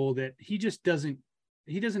irritable that he doesn't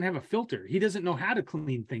have a filter. He doesn't know how to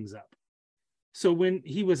clean things up. So when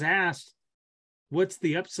he was asked, what's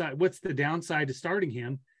the upside, what's the downside to starting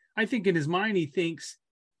him? I think in his mind, he thinks,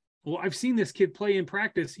 well, I've seen this kid play in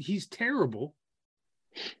practice. He's terrible.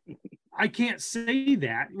 I can't say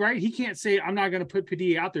that, right? He can't say, I'm not going to put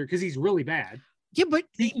Padilla out there because he's really bad. Yeah, but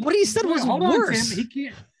what he said was worse. He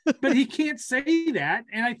can't, but he can't say that.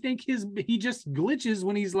 And I think he just glitches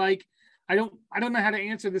when he's like, I don't know how to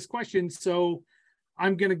answer this question. So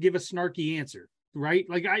I'm going to give a snarky answer, right?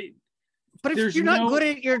 But if you're not good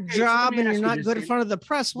at your job and you're not good in front of the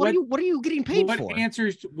press, what are you getting paid for?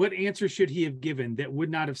 What answer should he have given that would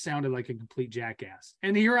not have sounded like a complete jackass?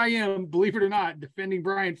 And here I am, believe it or not, defending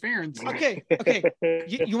Brian Ferentz. Okay.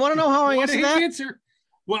 You want to know how I answer that? Answer?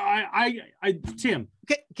 Well, I Tim.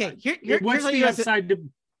 Okay. What's the upside to?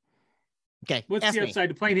 Okay. What's the upside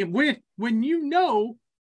to playing him when you know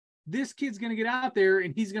this kid's going to get out there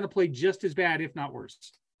and he's going to play just as bad, if not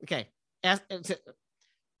worse? Okay.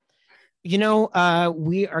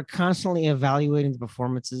 We are constantly evaluating the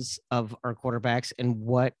performances of our quarterbacks and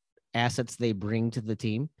what assets they bring to the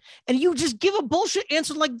team. And you just give a bullshit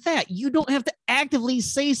answer like that. You don't have to actively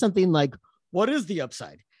say something like, what is the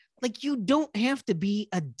upside? Like, you don't have to be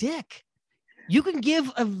a dick. You can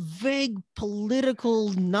give a vague political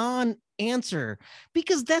non-answer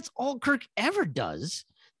because that's all Kirk ever does.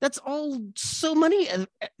 That's all so many,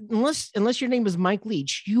 unless your name is Mike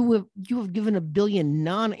Leach, you have given a billion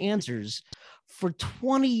non-answers for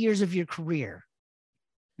 20 years of your career.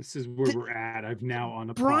 This is where we're at. I've now on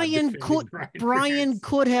the Brian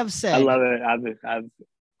could have said, I love it.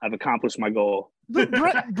 I've accomplished my goal. But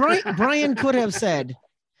Brian could have said,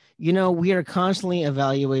 we are constantly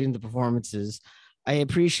evaluating the performances. I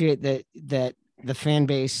appreciate that the fan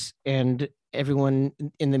base and everyone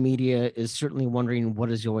in the media is certainly wondering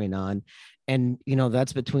what is going on. And,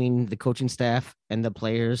 that's between the coaching staff and the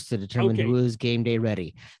players to determine who is game day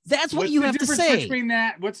ready. That's what you have to say.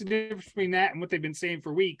 What's the difference between that and what they've been saying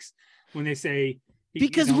for weeks when they say,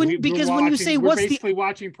 when you say we're basically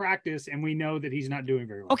watching practice and we know that he's not doing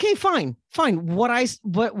very well. Okay, fine. What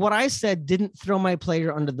I said didn't throw my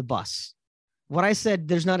player under the bus. What I said,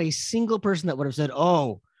 there's not a single person that would have said,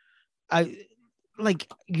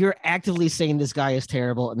 you're actively saying this guy is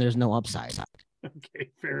terrible and there's no upside. Okay,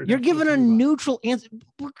 fair enough. You're giving a neutral answer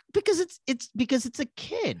because it's a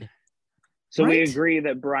kid. So we agree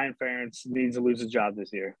that Brian Ferentz needs to lose his job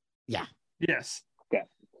this year. Yeah. Yes. Okay.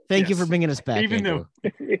 Thank you for bringing us back. Even Andrew.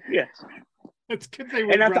 Yes. That's good. They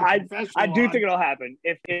And I do on. think it'll happen.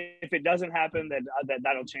 If it doesn't happen, then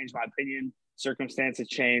that'll change my opinion. Circumstances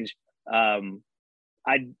change.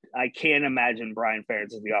 I can't imagine Brian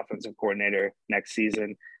Ferentz as the offensive coordinator next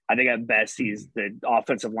season. I think at best he's the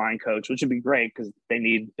offensive line coach, which would be great because they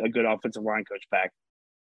need a good offensive line coach back.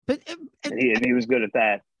 But and he was good at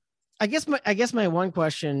that. I guess my one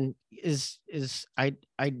question is I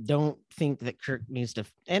don't think that Kirk needs to.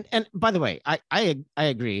 And by the way, I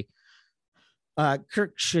agree.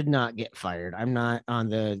 Kirk should not get fired. I'm not on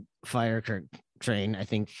the fire Kirk train. I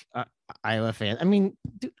think Iowa fan. I mean,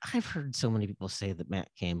 dude, I've heard so many people say that Matt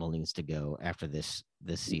Campbell needs to go after this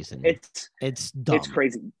season. It's dumb. It's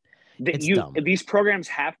crazy. Dumb. These programs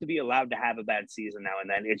have to be allowed to have a bad season now and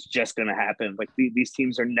then. It's just going to happen. Like these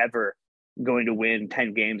teams are never going to win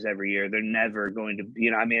 10 games every year. They're never going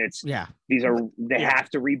to, they have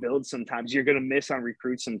to rebuild sometimes. You're going to miss on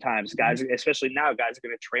recruits sometimes. Guys, especially now, guys are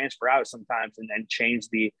going to transfer out sometimes and then change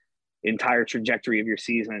the entire trajectory of your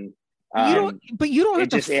season.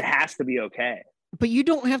 It has to be okay. But you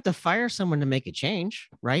don't have to fire someone to make a change,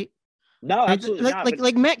 right? No, absolutely not.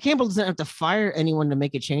 Like Matt Campbell doesn't have to fire anyone to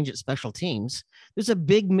make a change at special teams. There's a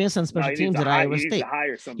big miss on special teams at Iowa State.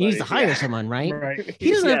 He needs to hire someone, right? Right.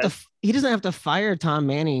 He doesn't have to fire Tom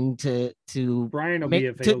Manning to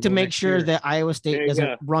make sure that Iowa State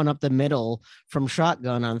doesn't run up the middle from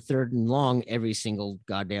shotgun on 3rd and long every single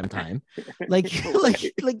goddamn time. like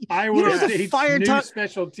Iowa State's new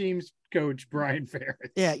special teams coach Brian Ferentz.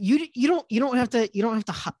 Yeah, you don't have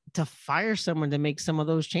to fire someone to make some of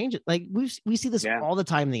those changes. Like we see this all the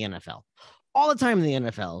time in the NFL. All the time in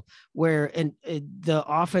the NFL, where the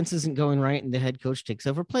offense isn't going right and the head coach takes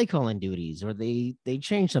over play calling duties, or they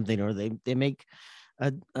change something, or they make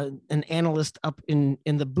an analyst up in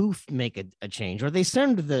the booth make a change, or they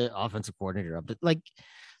send the offensive coordinator up.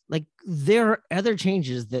 Like there are other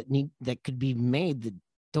changes that could be made that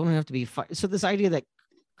don't have to be fired. So this idea that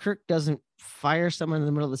Kirk doesn't fire someone in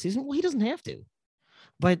the middle of the season, well, he doesn't have to.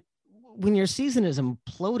 But when your season is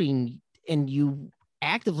imploding and you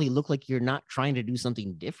actively look like you're not trying to do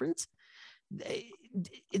something different,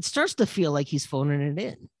 it starts to feel like he's phoning it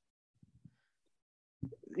in.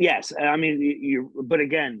 Yes. I mean, but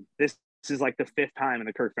again, this is like the 5th time in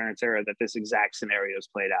the Kirk Ferentz era that this exact scenario is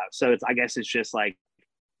played out. So I guess it's just like,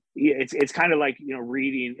 it's kind of like,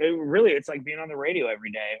 reading, it's like being on the radio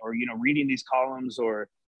every day, or, reading these columns, or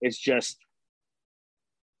it's just,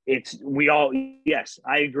 yes,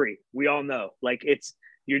 I agree. We all know, like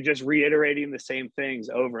you're just reiterating the same things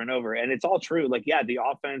over and over. And it's all true. Like, yeah, the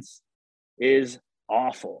offense is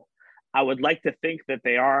awful. I would like to think that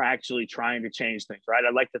they are actually trying to change things, right?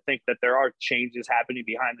 I'd like to think that there are changes happening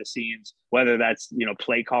behind the scenes, whether that's,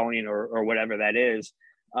 play calling or whatever that is.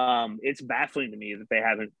 It's baffling to me that they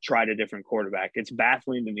haven't tried a different quarterback. It's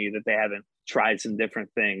baffling to me that they haven't tried some different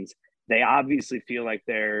things. They obviously feel like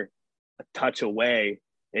they're a touch away.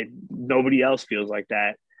 Nobody else feels like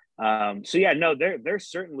that. So yeah, no, they're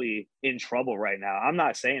certainly in trouble right now. I'm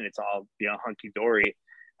not saying it's all hunky dory.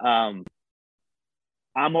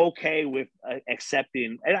 I'm okay with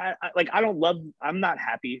accepting, and I'm not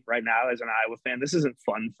happy right now as an Iowa fan. This isn't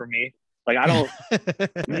fun for me. Like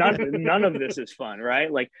none of this is fun,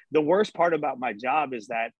 right? Like the worst part about my job is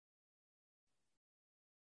that,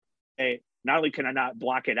 hey, not only can I not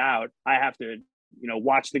block it out, I have to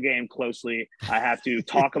watch the game closely. I have to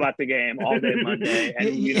talk about the game all day Monday, and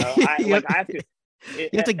I have to. You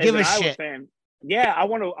have to give a shit. Fan, yeah, I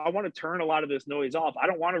want to turn a lot of this noise off. I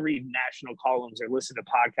don't want to read national columns or listen to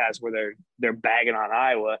podcasts where they're bagging on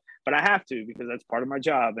Iowa, but I have to because that's part of my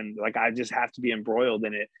job, and like I just have to be embroiled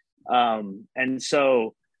in it. And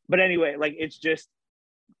so, but anyway, like it's just,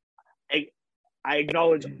 I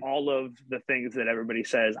acknowledge all of the things that everybody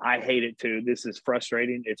says. I hate it too. This is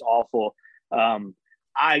frustrating. It's awful.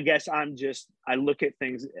 I guess I look at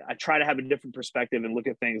things, I try to have a different perspective and look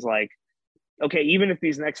at things like, okay, even if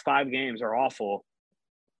these next 5 games are awful,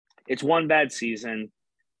 it's one bad season.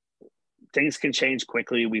 Things can change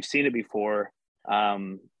quickly. We've seen it before.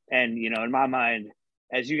 And, in my mind,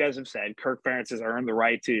 as you guys have said, Kirk Ferentz has earned the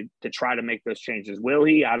right to try to make those changes. Will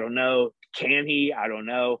he? I don't know. Can he? I don't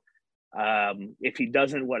know. If he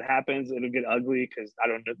doesn't, what happens? It'll get ugly because I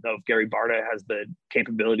don't know if Gary Barta has the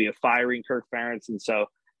capability of firing Kirk Ferentz. And so,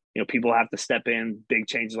 people have to step in, big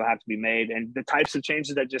changes will have to be made. And the types of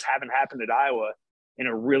changes that just haven't happened at Iowa in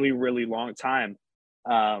a really, really long time.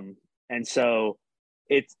 And so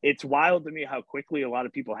it's wild to me how quickly a lot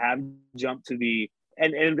of people have jumped to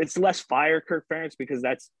and it's less fire Kirk Ferentz because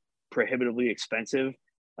that's prohibitively expensive.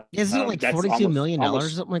 Isn't it like $42 million or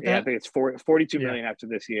something like that? Yeah, I think it's $42 million after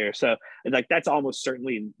this year. So like that's almost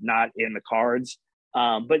certainly not in the cards.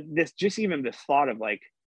 But this, just even the thought of like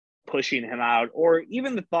pushing him out, or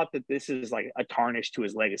even the thought that this is like a tarnish to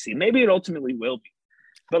his legacy. Maybe it ultimately will be,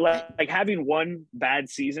 but like having one bad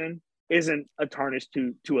season isn't a tarnish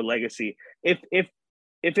to a legacy. If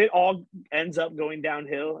it all ends up going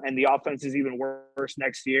downhill and the offense is even worse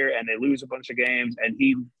next year and they lose a bunch of games and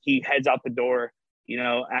he heads out the door, you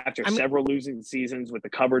know, after several losing seasons with the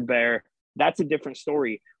cupboard bare, that's a different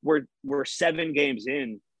story. We're 7 games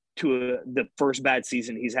in to the first bad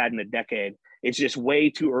season he's had in a decade. It's just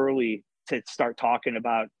way too early to start talking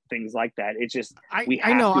about things like that. It's just, we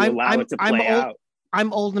have to allow it to play out.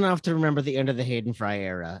 I'm old enough to remember the end of the Hayden Fry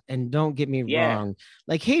era, and don't get me wrong.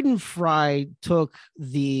 Like Hayden Fry took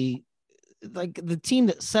the team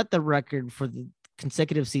that set the record for the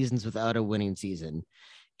consecutive seasons without a winning season,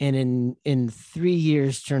 and in 3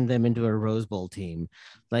 years turned them into a Rose Bowl team.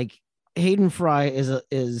 Like Hayden Fry is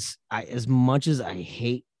as much as I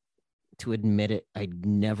hate to admit it, I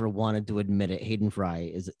never wanted to admit it, Hayden Fry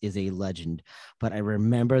is a legend. But I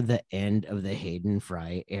remember the end of the Hayden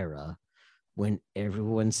Fry era, when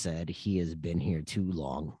everyone said he has been here too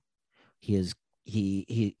long. He's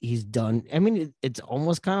done. I mean, it's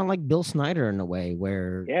almost kind of like Bill Snyder in a way,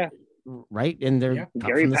 where right, and they're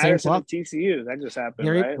Gary from the Patterson same cloth. at TCU, that just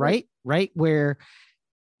happened, right, where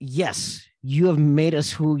yes, you have made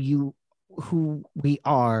us who we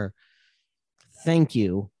are. Thank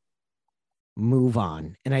you. Move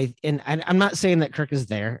on. And I'm not saying that Kirk is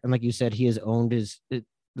there, and like you said, he has owned his.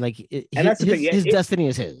 His destiny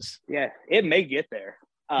is his. Yeah, it may get there.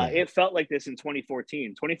 It felt like this in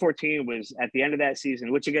 2014. 2014 was at the end of that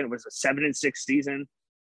season, which again was a 7-6 season,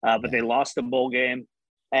 but they lost the bowl game,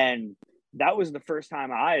 and that was the first time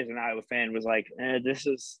I, as an Iowa fan, was like, "This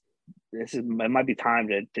is it might be time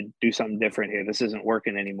to do something different here. This isn't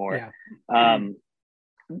working anymore." Yeah.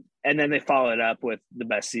 And then they followed up with the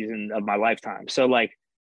best season of my lifetime. So like,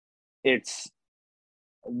 it's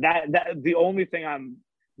that the only thing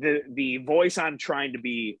the voice I'm trying to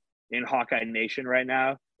be in Hawkeye Nation right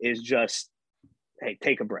now is just, hey,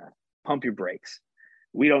 take a breath, pump your brakes.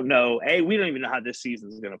 We don't know. We don't even know how this season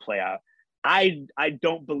is going to play out. I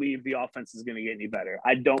don't believe the offense is going to get any better.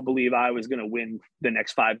 I don't believe I was going to win the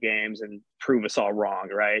next 5 games and prove us all wrong,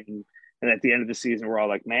 right? And at the end of the season, we're all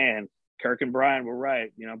like, man, Kirk and Brian were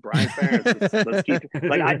right. You know, Brian Ferentz, let's keep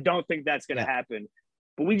like, I don't think that's going to happen.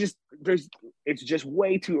 But it's just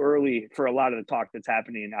way too early for a lot of the talk that's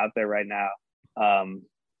happening out there right now.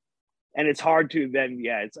 And it's hard to then,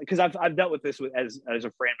 it's because I've dealt with this as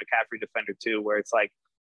a Fran McCaffrey defender too, where it's like,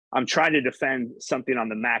 I'm trying to defend something on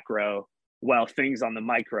the macro while things on the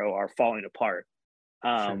micro are falling apart.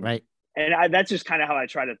 Right. And that's just kind of how I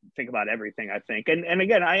try to think about everything, I think. And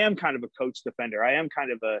again, I am kind of a coach defender. I am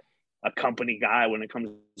kind of a company guy when it comes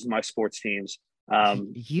to my sports teams.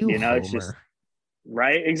 You know, it's just,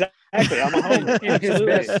 right. Exactly. I'm a homer. In his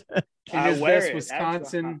best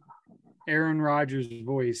Wisconsin, Aaron Rodgers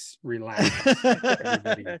voice, relax.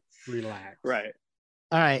 Everybody, relax. Right.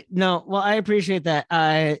 All right. No, well, I appreciate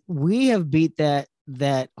that. We have beat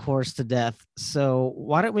that horse to death. So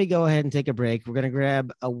why don't we go ahead and take a break? We're going to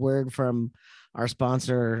grab a word from our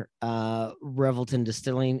sponsor, Revelton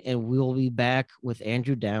Distilling, and we'll be back with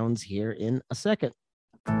Andrew Downs here in a second.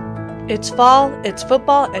 It's fall, it's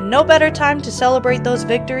football, and no better time to celebrate those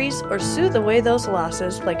victories or soothe away those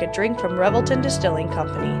losses like a drink from Revelton Distilling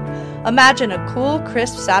Company. Imagine a cool,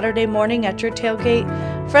 crisp Saturday morning at your tailgate,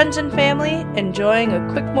 friends and family enjoying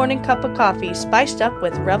a quick morning cup of coffee spiced up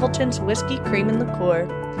with Revelton's Whiskey Cream and Liqueur.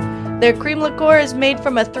 Their cream liqueur is made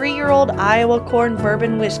from a 3-year-old Iowa corn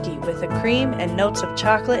bourbon whiskey with a cream and notes of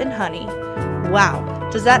chocolate and honey. Wow,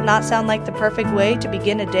 does that not sound like the perfect way to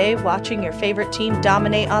begin a day watching your favorite team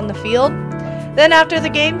dominate on the field? Then after the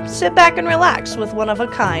game, sit back and relax with one of a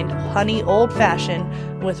kind honey old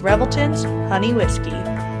fashioned with Revelton's Honey Whiskey.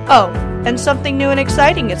 Oh, and something new and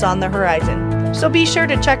exciting is on the horizon. So be sure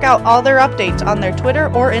to check out all their updates on their Twitter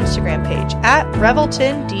or Instagram page at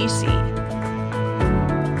ReveltonDC.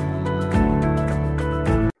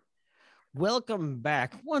 Welcome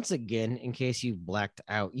back once again. In case you blacked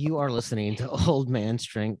out, you are listening to Old Man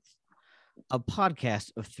Strength, a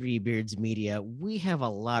podcast of Three Beards Media. We have a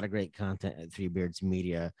lot of great content at Three Beards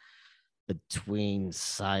Media, between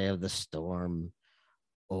Sigh of the Storm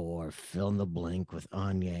or Fill in the Blank with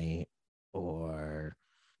Anya or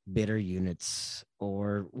Bitter Units,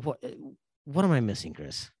 or what am I missing,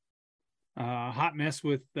 Chris? Hot Mess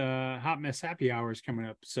with Hot Mess Happy Hours coming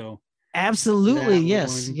up. So absolutely,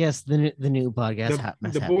 yes, the new podcast. Hot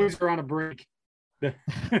Mess the Happy boys Hour. are on a break. The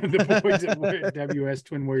boys at WS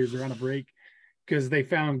Twin Warriors are on a break because they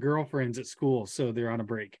found girlfriends at school, so they're on a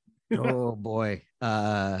break. Oh boy,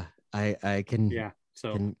 I can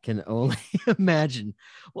So can only imagine.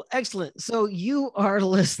 Well, excellent. So you are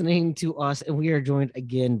listening to us, and we are joined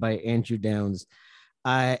again by Andrew Downs.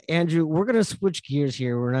 Andrew, we're going to switch gears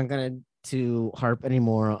here. We're not going to harp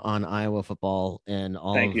anymore on Iowa football and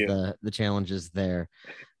all Thank of you. the challenges there.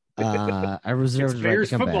 I reserve it's the right to Bears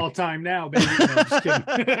come football back. time now, baby. No, I'm just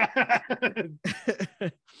kidding.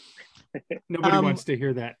 Nobody wants to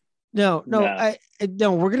hear that. No, No.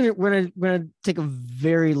 we're gonna take a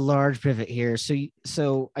very large pivot here.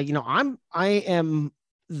 So I am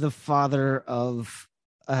the father of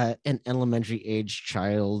an elementary age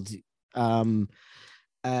child. We had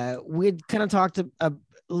kind of talked a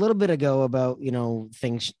little bit ago about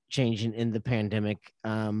things changing in the pandemic.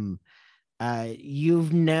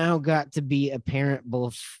 You've now got to be a parent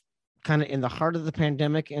both kind of in the heart of the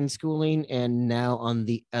pandemic and schooling, and now on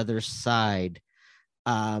the other side.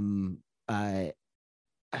 Um, are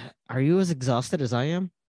you as exhausted as I am?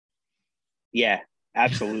 Yeah,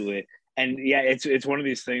 absolutely. And yeah, it's one of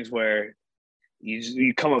these things where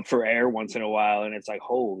you come up for air once in a while, and it's like,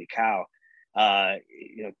 holy cow,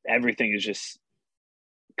 everything is just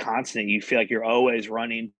constant. You feel like you're always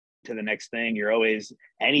running to the next thing. You're always,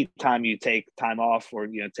 anytime you take time off or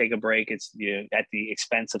take a break, it's at the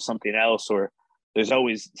expense of something else, or there's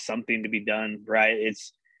always something to be done, right?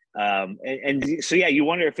 It's and so yeah, you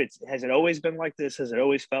wonder if has it always been like this? Has it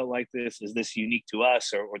always felt like this? Is this unique to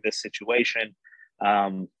us or this situation?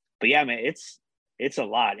 But yeah, man, it's a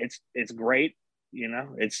lot. It's great,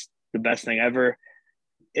 it's the best thing ever.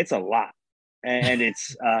 It's a lot, and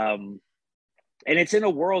it's in a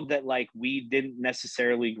world that like we didn't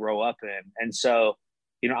necessarily grow up in, and so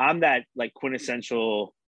I'm that like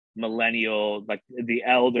quintessential millennial, like the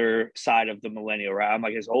elder side of the millennial, right? I'm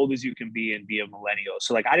like as old as you can be and be a millennial.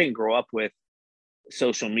 So like I didn't grow up with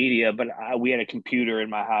social media, but we had a computer in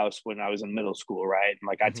my house when I was in middle school, right? And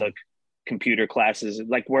like I took computer classes,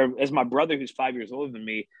 like whereas my brother, who's 5 years older than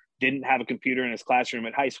me, didn't have a computer in his classroom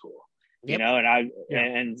at high school. And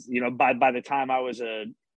by the time I was a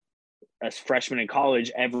freshman in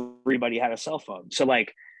college, everybody had a cell phone. So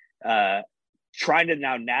like trying to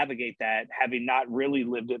now navigate that, having not really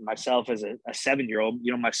lived it myself as a 7-year-old,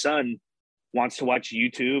 my son wants to watch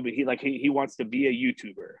YouTube. He wants to be a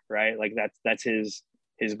YouTuber, right? Like that's his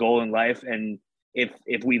goal in life. And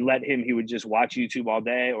if we let him, he would just watch YouTube all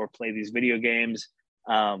day or play these video games.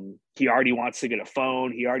 He already wants to get a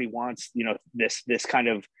phone. He already wants, this kind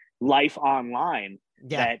of life online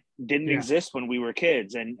that didn't exist when we were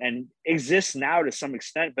kids and exists now to some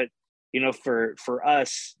extent, but for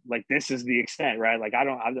us, like this is the extent, right? Like I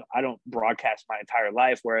don't broadcast my entire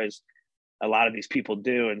life, whereas a lot of these people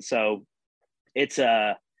do. And so it's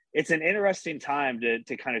an interesting time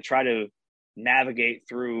to kind of try to navigate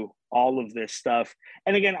through all of this stuff.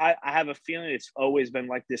 And again, I have a feeling it's always been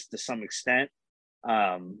like this to some extent.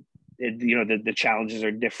 The challenges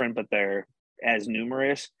are different, but they're as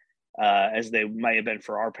numerous as they might have been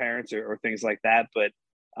for our parents or things like that. But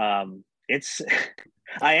it's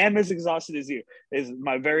I am as exhausted as you, is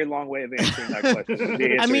my very long way of answering that question.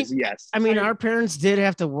 The answer is yes. I mean, our parents did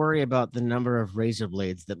have to worry about the number of razor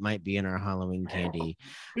blades that might be in our Halloween candy,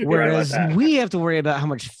 whereas we have to worry about how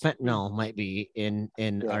much fentanyl might be in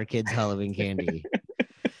our kids' Halloween candy.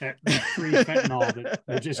 that free fentanyl that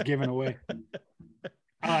they're just giving away.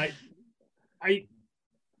 I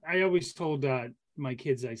always told my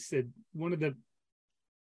kids, I said,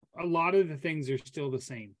 a lot of the things are still the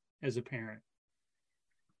same as a parent.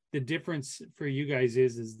 The difference for you guys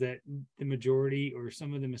is that the majority or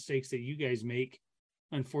some of the mistakes that you guys make,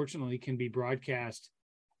 unfortunately, can be broadcast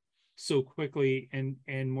so quickly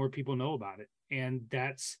and more people know about it. And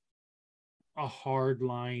that's a hard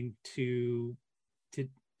line to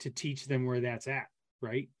teach them where that's at,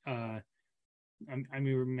 right? I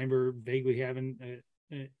remember vaguely having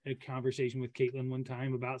a conversation with Caitlin one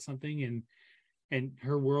time about something, and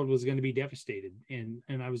her world was going to be devastated. And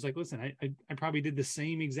I was like, listen, I probably did the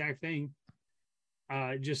same exact thing.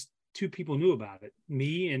 Just two people knew about it,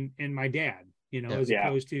 me and my dad, as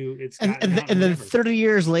opposed to it's. And then 30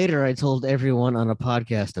 years later, I told everyone on a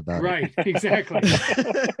podcast about it. Right, exactly.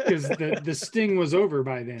 Because the sting was over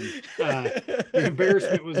by then. The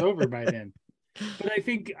embarrassment was over by then. But I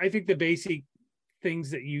think the basic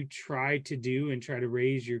things that you try to do and try to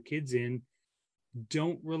raise your kids in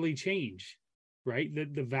don't really change. Right,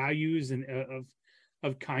 the values and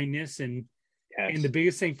of kindness and the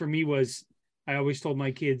biggest thing for me was I always told my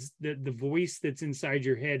kids that the voice that's inside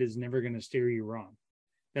your head is never going to steer you wrong.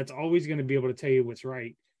 That's always going to be able to tell you what's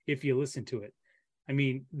right if you listen to it. I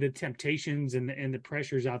mean, the temptations and the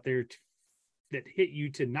pressures out there that hit you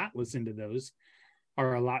to not listen to those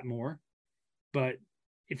are a lot more. But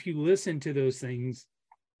if you listen to those things,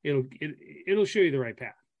 it'll show you the right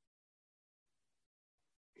path.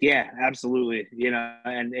 Yeah, absolutely.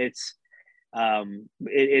 And it's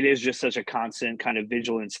it is just such a constant kind of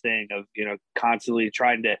vigilance thing of constantly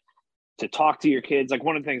trying to talk to your kids. Like,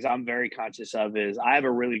 one of the things I'm very conscious of is I have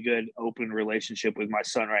a really good open relationship with my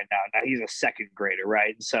son right now. Now he's a second grader,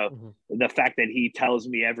 right? So the fact that he tells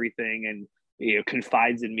me everything and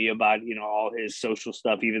confides in me about all his social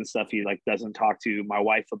stuff, even stuff he like doesn't talk to my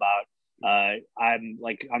wife about,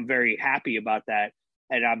 I'm very happy about that.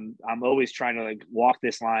 And I'm always trying to like walk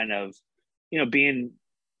this line of being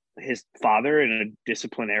his father and a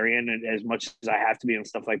disciplinarian and as much as I have to be and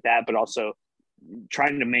stuff like that, but also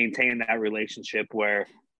trying to maintain that relationship where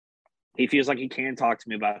he feels like he can talk to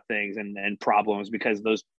me about things and problems, because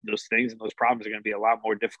those things and those problems are going to be a lot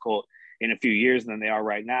more difficult in a few years than they are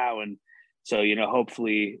right now. And so,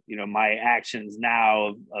 hopefully, my actions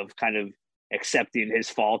now of kind of accepting his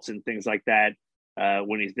faults and things like that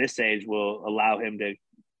when he's this age will allow him to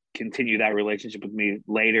continue that relationship with me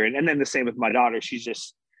later. And then the same with my daughter.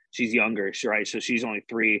 She's younger, right? So she's only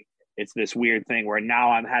 3. It's this weird thing where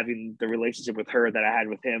now I'm having the relationship with her that I had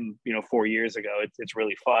with him, 4 years ago. It's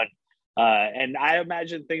really fun. And I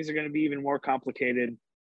imagine things are going to be even more complicated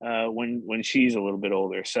when she's a little bit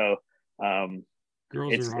older. So Girls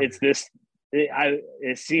it's are harder. it's this.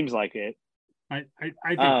 It seems like it. I think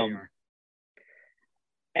they are.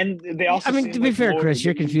 And they also. I mean, to be fair, Chris,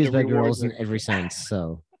 you're confused by girls in every sense.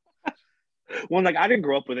 So. Well, like, I didn't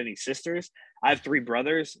grow up with any sisters. I have 3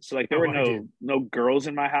 brothers, so like there were no girls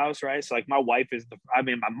in my house, right? So like my wife is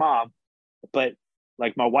my mom, but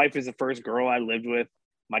like my wife is the first girl I lived with.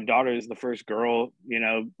 My daughter is the first girl,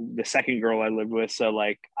 the second girl I lived with. So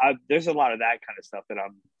like there's a lot of that kind of stuff that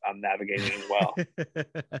I'm navigating as well.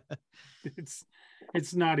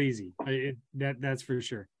 It's not easy. That's for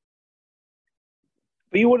sure.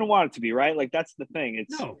 But you wouldn't want it to be, right? Like, that's the thing.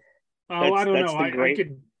 It's no. Oh, I don't know. I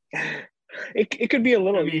could. It could be a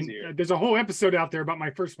little easier. There's a whole episode out there about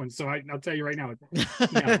my first one, so I'll tell you right now.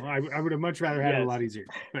 No, I would have much rather had it a lot easier.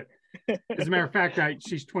 But as a matter of fact,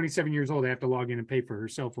 she's 27 years old. I have to log in and pay for her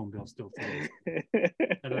cell phone bill still today.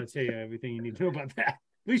 I don't tell you everything you need to know about that. At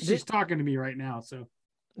least she's talking to me right now. So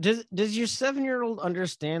does your 7-year-old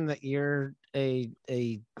understand that you're a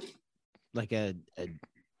I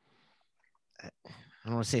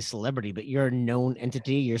don't want to say celebrity, but you're a known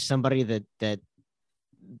entity. You're somebody that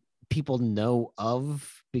people know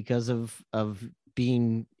of because of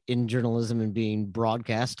being in journalism and being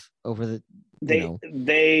broadcast over the.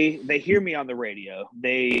 They hear me on the radio.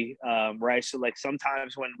 They right. So like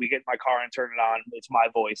sometimes when we get in my car and turn it on, it's my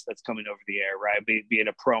voice that's coming over the air, right? Be it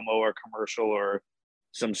a promo or commercial or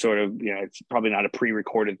some sort of it's probably not a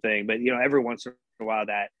pre-recorded thing, but every once in a while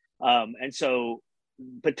that. And so,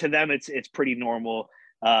 but to them it's pretty normal.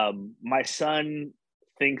 My son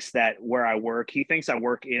thinks that where I work, he thinks I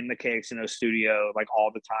work in the KXNO studio like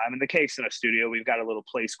all the time. In the KXNO studio, we've got a little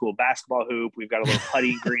play school basketball hoop, we've got a little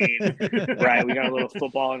putting green, right? We got a little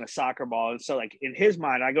football and a soccer ball. And so like in his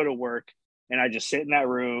mind, I go to work and I just sit in that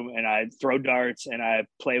room and I throw darts and I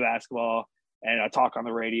play basketball and I talk on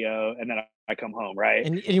the radio and then I come home, right?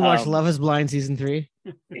 And you watch Love Is Blind season 3?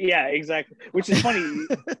 Yeah, exactly. Which is funny.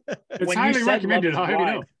 It's highly recommended. I'll have you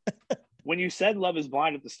know. When you said Love Is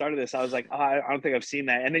Blind at the start of this, I was like, oh, I don't think I've seen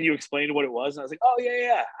that. And then you explained what it was. And I was like, oh,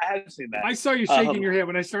 yeah, I have seen that. I saw you shaking your head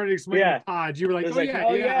when I started explaining the pods. You were like,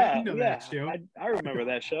 I know that show. I remember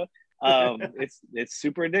that show. It's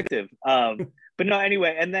super addictive. But no,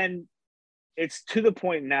 anyway, and then it's to the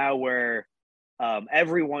point now where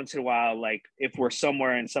every once in a while, like if we're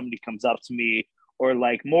somewhere and somebody comes up to me, or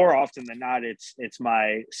like more often than not, it's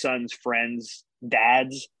my son's friends'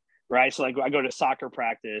 dads, right? So like I go to soccer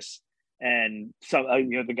practice and so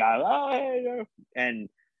the guy, and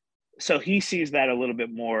so he sees that a little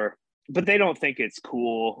bit more, but they don't think it's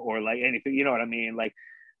cool or like anything, you know what I mean? Like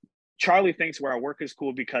Charlie thinks where I work is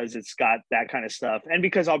cool because it's got that kind of stuff, and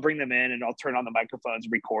because I'll bring them in and I'll turn on the microphones,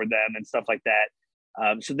 record them and stuff like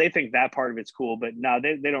that. So they think that part of it's cool, but no,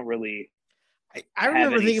 they don't really. I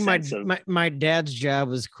remember thinking my dad's job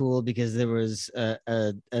was cool because there was a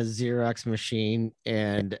Xerox machine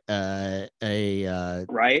and a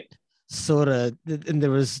right soda, and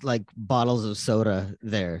there was like bottles of soda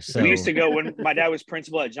there. So we used to go when my dad was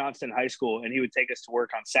principal at Johnston High School, and he would take us to work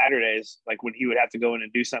on Saturdays. Like when he would have to go in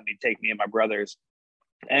and do something, he'd take me and my brothers.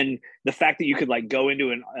 And the fact that you could like go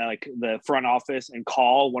into like the front office and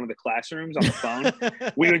call one of the classrooms on the phone,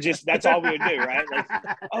 that's all we would do, right? Like,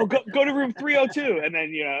 oh, go to room 302, and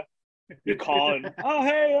then you call and stuff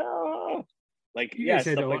like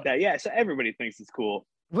that. Yeah, so everybody thinks it's cool.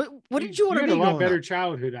 What did you want to be? A lot better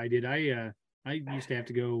childhood I did. I I used to have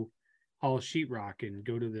to go haul sheetrock and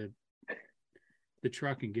go to the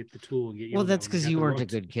truck and get the tool and get. Well, that's because you weren't a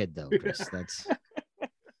good kid, though, Chris. That's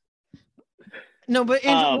no, but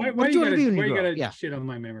Andrew, why do you want to be when you grow up? Shit on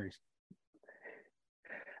my memories.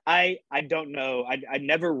 I don't know. I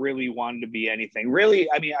never really wanted to be anything.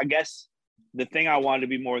 Really, I mean, I guess the thing I wanted to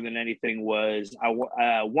be more than anything was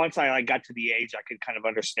once I got to the age I could kind of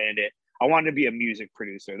understand it. I wanted to be a music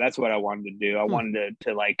producer. That's what I wanted to do. I wanted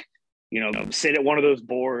to like, sit at one of those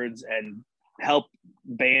boards and help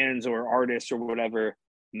bands or artists or whatever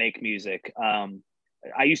make music.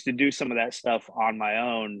 I used to do some of that stuff on my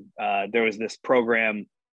own. There was this program,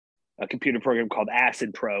 a computer program called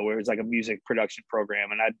Acid Pro, where it was like a music production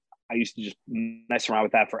program. And I used to just mess around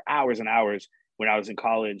with that for hours and hours when I was in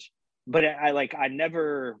college. But I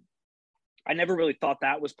never really thought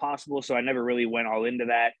that was possible. So I never really went all into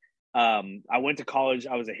that. I went to college.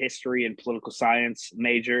 I was a history and political science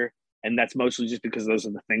major. And that's mostly just because those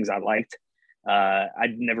are the things I liked. I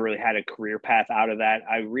never really had a career path out of that.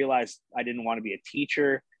 I realized I didn't want to be a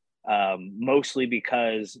teacher, mostly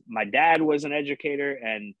because my dad was an educator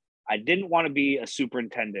and I didn't want to be a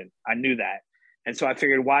superintendent. I knew that. And so I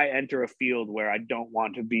figured, why enter a field where I don't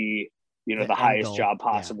want to be, the highest job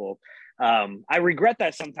possible? Yeah. I regret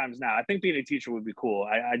that sometimes now. I think being a teacher would be cool.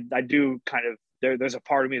 I do kind of, there's a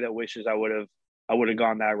part of me that wishes I would have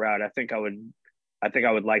gone that route. I think I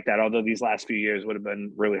would like that. Although these last few years would have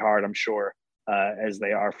been really hard, I'm sure, as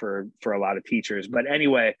they are for a lot of teachers. But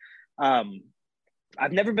anyway,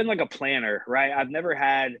 I've never been like a planner, right? I've never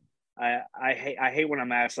had, I hate when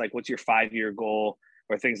I'm asked like, what's your 5-year goal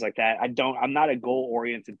or things like that. I'm not a goal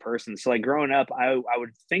oriented person. So like growing up, I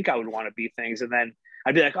would think I would want to be things. And then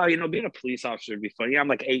I'd be like, oh, being a police officer would be fun. I'm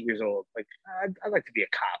like 8 years old. Like I'd like to be a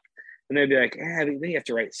cop. And they'd be like, then you have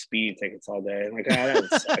to write speed tickets all day. I'm like, that would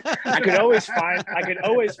suck. I could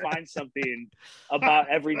always find something about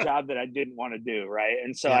every job that I didn't want to do. Right.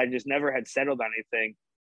 And so I just never had settled on anything.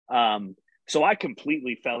 So I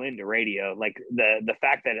completely fell into radio. Like the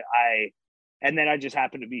fact that and then I just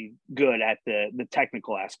happened to be good at the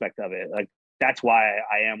technical aspect of it. Like that's why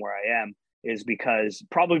I am where I am, is because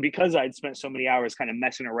I'd spent so many hours kind of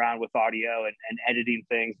messing around with audio and editing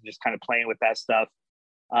things, and just kind of playing with that stuff.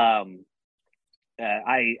 You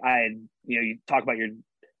talk about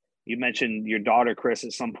you mentioned your daughter, Chris,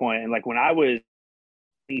 at some point. And like when I was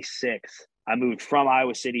 26, I moved from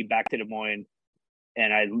Iowa City back to Des Moines,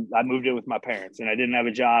 and I moved in with my parents, and I didn't have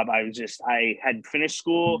a job. I had finished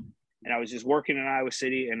school and I was just working in Iowa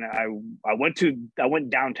City. And I went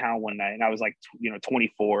downtown one night, and I was like,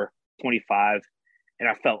 24, 25. And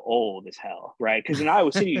I felt old as hell, right? Because in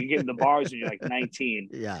Iowa City, you get in the bars when you're like 19.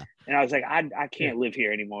 Yeah. And I was like, I can't live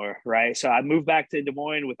here anymore, right? So I moved back to Des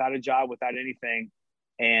Moines without a job, without anything.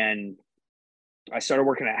 And I started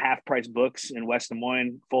working at Half Price Books in West Des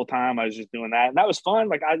Moines full time. I was just doing that. And that was fun.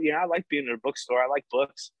 Like, I like being in a bookstore. I like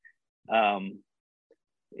books.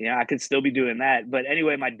 I could still be doing that. But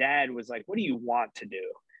anyway, my dad was like, what do you want to do?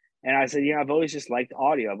 And I said, I've always just liked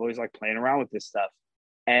audio. I've always liked playing around with this stuff.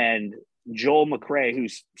 And Joel McRae,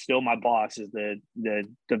 who's still my boss, is the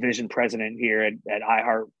division president here at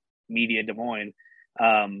iHeart Media Des Moines.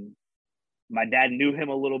 My dad knew him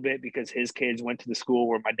a little bit because his kids went to the school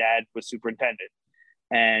where my dad was superintendent.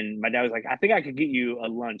 And my dad was like, I think I could get you a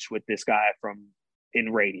lunch with this guy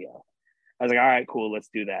in radio. I was like, all right, cool, let's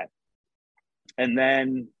do that. And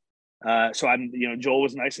then, Joel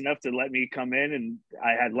was nice enough to let me come in, and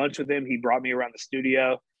I had lunch with him. He brought me around the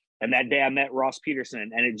studio. And that day I met Ross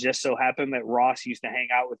Peterson, and it just so happened that Ross used to hang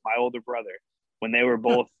out with my older brother when they were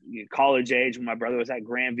both college age. When my brother was at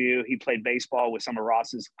Grandview, he played baseball with some of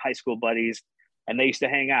Ross's high school buddies, and they used to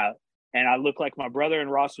hang out. And I looked like my brother,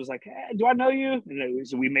 and Ross was like, hey, do I know you? And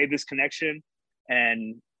so we made this connection,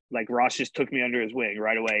 and like Ross just took me under his wing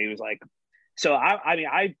right away. He was like, so I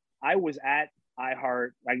was at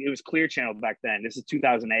iHeart, like it was Clear Channel back then. This is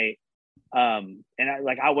 2008. And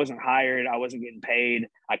I wasn't hired. I wasn't getting paid.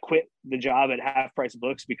 I quit the job at Half Price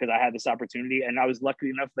Books because I had this opportunity, and I was lucky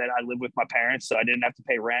enough that I lived with my parents, so I didn't have to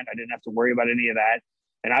pay rent. I didn't have to worry about any of that.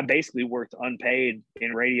 And I basically worked unpaid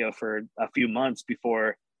in radio for a few months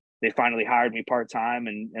before they finally hired me part-time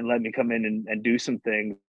and let me come in and do some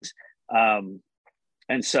things.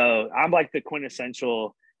 And so I'm like the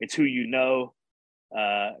quintessential, it's who you know,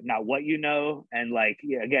 not what you know. And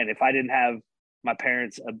again, if I didn't have my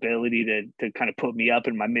parents' ability to kind of put me up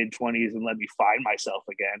in my mid-20s and let me find myself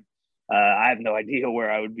again, I have no idea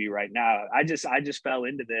where I would be right now. I just fell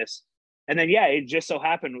into this. And then, it just so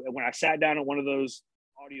happened when I sat down at one of those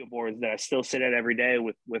audio boards that I still sit at every day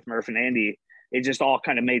with Murph and Andy, it just all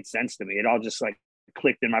kind of made sense to me. It all just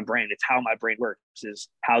clicked in my brain. It's how my brain works, is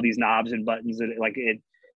how these knobs and buttons, and like it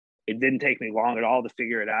didn't take me long at all to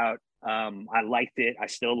figure it out. I liked it. I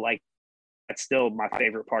still like, that's still my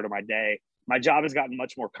favorite part of my day. My job has gotten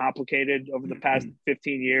much more complicated over the past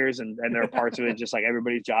 15 years. And there are parts of it, just like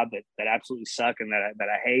everybody's job, that absolutely suck and that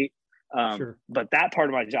I hate. Sure. But that part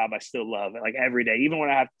of my job, I still love it. Like every day, even when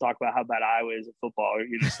I have to talk about how bad Iowa is at football or,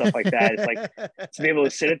 stuff like that, it's like to be able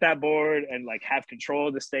to sit at that board and like have control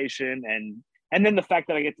of the station. And then the fact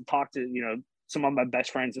that I get to talk to, some of my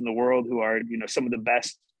best friends in the world who are, some of the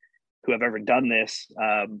best who have ever done this,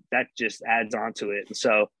 that just adds on to it. And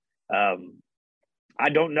so, I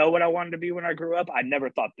don't know what I wanted to be when I grew up. I never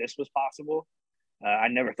thought this was possible. I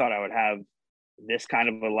never thought I would have this kind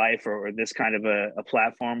of a life or this kind of a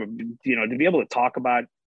platform, or, to be able to talk about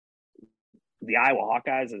the Iowa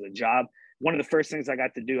Hawkeyes as a job. One of the first things I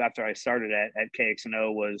got to do after I started at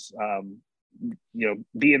KXNO was,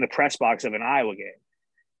 be in the press box of an Iowa game.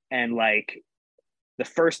 And like the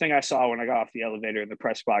first thing I saw when I got off the elevator in the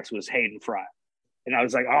press box was Hayden Fry. And I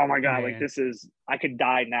was like, oh my God, like I could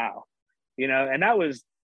die now. And that was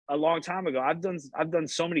a long time ago. I've done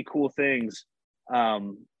so many cool things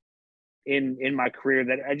in my career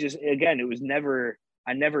that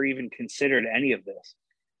I never even considered any of this.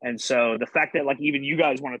 And so the fact that like even you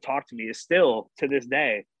guys want to talk to me is still to this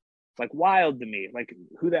day like wild to me. Like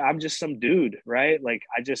I'm just some dude, right? Like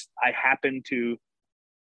I happen to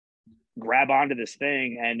grab onto this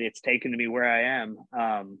thing and it's taken to me where I am.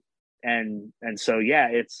 And so yeah,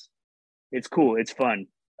 it's cool, it's fun.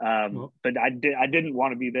 But I didn't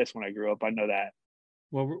want to be this when I grew up. I know that.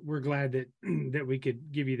 Well, we're glad that we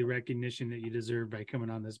could give you the recognition that you deserve by coming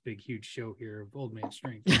on this big, huge show here of Old Man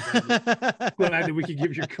Strength. Glad that we could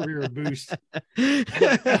give your career a boost. The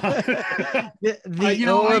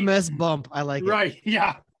OMS bump. I like it. Right.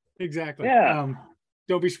 Yeah, exactly. Yeah.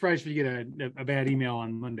 Don't be surprised if you get a bad email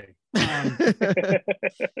on Monday.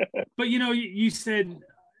 But, you said,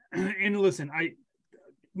 and listen,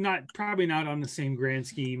 probably not on the same grand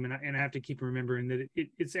scheme. And I have to keep remembering that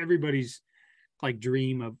it's everybody's like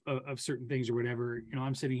dream of certain things or whatever.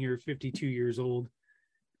 I'm sitting here 52 years old.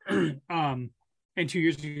 And 2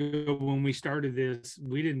 years ago when we started this,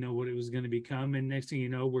 we didn't know what it was going to become. And next thing you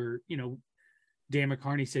know, Dan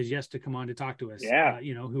McCarney says yes to come on to talk to us. Yeah.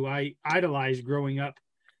 Who I idolized growing up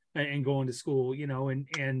and going to school,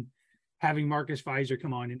 and having Marcus Pfizer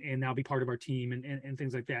come on and now be part of our team and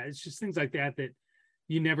things like that. It's just things like that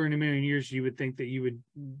you never in a million years you would think that you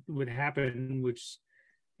would happen, which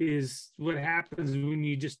is what happens when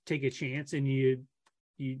you just take a chance and you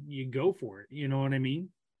go for it. You know what I mean?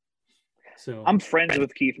 So I'm friends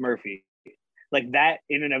with Keith Murphy. Like that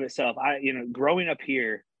in and of itself, growing up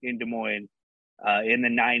here in Des Moines in the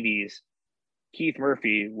 90s, Keith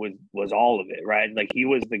Murphy was all of it, right? Like he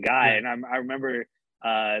was the guy. Yeah. And I remember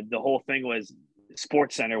the whole thing was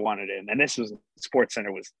Sports Center wanted him, and this was Sports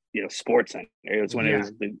Center was Sports Center. It was when it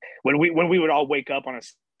was when we would all wake up on a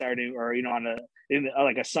Saturday or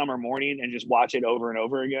like a summer morning and just watch it over and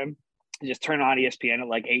over again. Just turn on ESPN at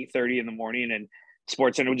like 8:30 in the morning, and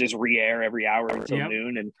Sports Center would just re-air every hour until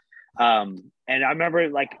noon. And I remember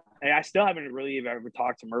and I still haven't really ever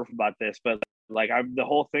talked to Murph about this, but the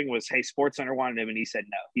whole thing was, hey, Sports Center wanted him, and he said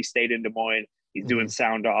no. He stayed in Des Moines. He's doing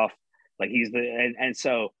sound off. Like he's and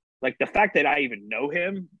so. Like the fact that I even know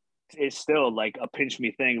him is still like a pinch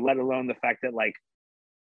me thing, let alone the fact that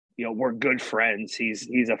we're good friends.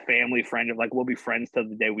 He's a family friend of we'll be friends till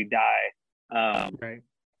the day we die. Right.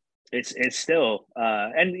 It's still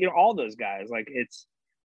and all those guys, like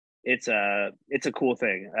it's a cool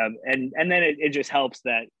thing. And then it just helps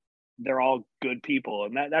that they're all good people.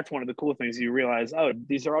 And that's one of the cool things. You realize, oh,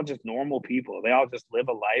 these are all just normal people. They all just live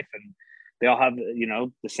a life and they all have,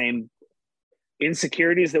 the same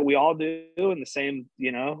insecurities that we all do and the same,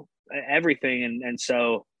 everything. And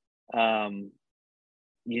so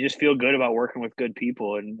you just feel good about working with good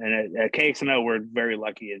people. And at KXNO, we're very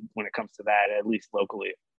lucky when it comes to that, at least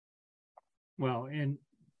locally. Well, and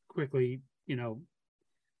quickly,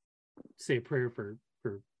 say a prayer for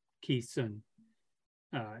Keith's son,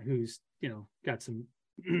 who's, got some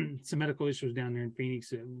medical issues down there in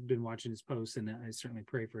Phoenix. I've been watching his posts, and I certainly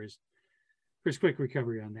pray for his quick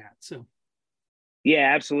recovery on that. So.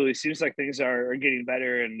 Yeah, absolutely. Seems like things are getting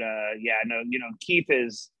better. And Keith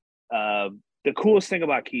is the coolest thing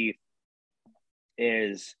about Keith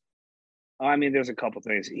is, there's a couple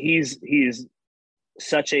things. He's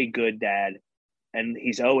such a good dad, and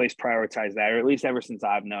he's always prioritized that, or at least ever since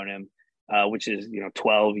I've known him, which is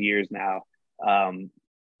 12 years now.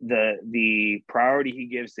 The priority he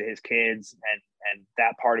gives to his kids and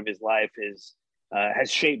that part of his life is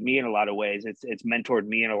has shaped me in a lot of ways. It's mentored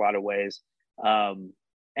me in a lot of ways. And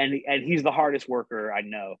he's the hardest worker I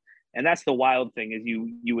know. And that's the wild thing is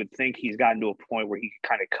you would think he's gotten to a point where he can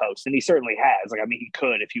kind of coast, and he certainly has. Like, I mean, he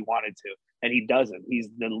could if he wanted to, and he doesn't. He's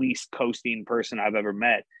the least coasting person I've ever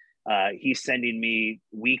met. He's sending me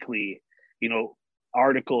weekly,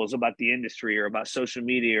 articles about the industry or about social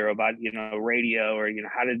media or about, radio or,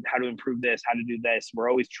 how to improve this, how to do this. We're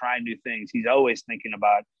always trying new things. He's always thinking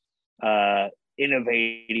about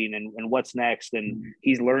innovating and what's next. And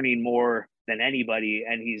he's learning more than anybody,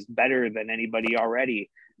 and he's better than anybody already.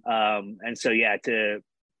 And so, yeah, to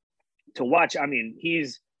watch, I mean, he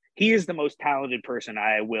is the most talented person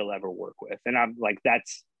I will ever work with. And I'm like,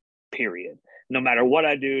 that's period. No matter what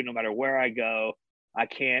I do, no matter where I go,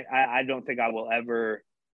 I don't think I will ever.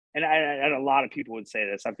 And a lot of people would say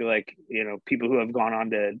this. I feel like, people who have gone on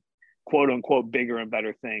to quote unquote bigger and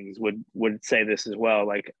better things would say this as well.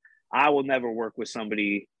 Like, I will never work with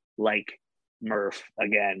somebody like Murph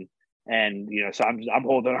again. And, so I'm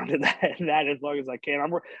holding on to that as long as I can.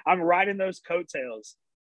 I'm riding those coattails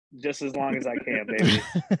just as long as I can, baby.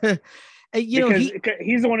 Because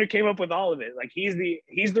he's the one who came up with all of it. Like, he's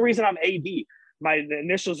the reason I'm AD. The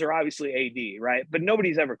initials are obviously AD, right? But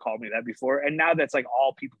nobody's ever called me that before. And now that's like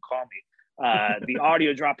all people call me. The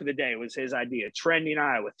audio drop of the day was his idea. Trending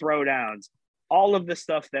Eye with throwdowns. All of the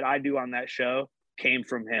stuff that I do on that show came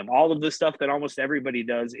from him. All of the stuff that almost everybody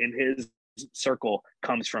does in his circle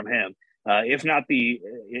comes from him. If not the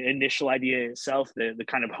initial idea itself, the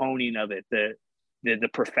kind of honing of it, the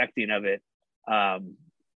perfecting of it. I'm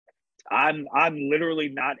literally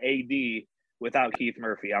not AD without Keith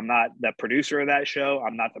Murphy. I'm not the producer of that show.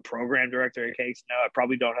 I'm not the program director at KXNO. I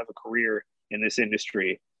probably don't have a career in this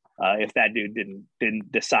industry if that dude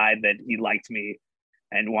didn't decide that he liked me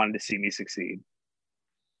and wanted to see me succeed.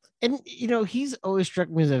 And he's always struck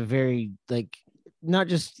me as a very, like, not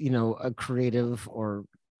just a creative or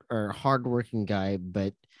hardworking guy,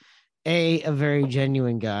 but a very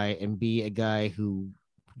genuine guy, and B, a guy who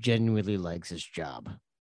genuinely likes his job.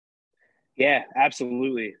 Yeah,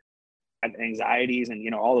 absolutely. Anxieties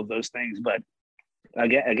and all of those things, but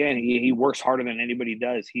again he works harder than anybody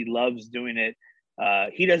does. He loves doing it.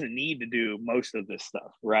 He doesn't need to do most of this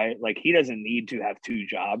stuff, right? Like, he doesn't need to have two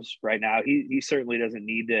jobs right now. He certainly doesn't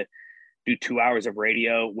need to do 2 hours of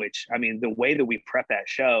radio, which, I mean, the way that we prep that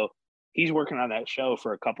show, he's working on that show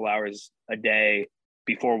for a couple hours a day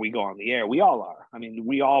before we go on the air. We all are. I mean,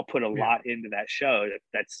 we all put a lot into that show.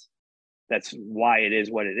 That's why it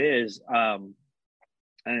is what it is.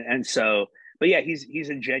 And so, but yeah, he's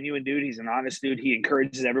a genuine dude. He's an honest dude. He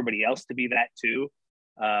encourages everybody else to be that too.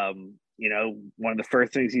 One of the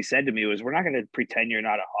first things he said to me was, we're not going to pretend you're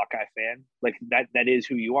not a Hawkeye fan. Like, that is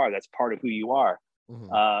who you are. That's part of who you are.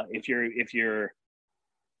 Mm-hmm.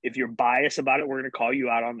 If you're biased about it, we're going to call you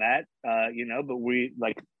out on that. But we,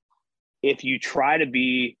 like, if you try to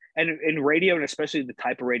be, and in radio, and especially the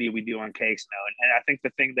type of radio we do on KXNO, and I think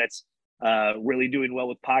the thing that's really doing well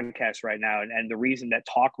with podcasts right now, and the reason that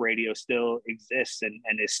talk radio still exists and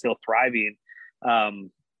is still thriving,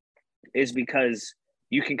 is because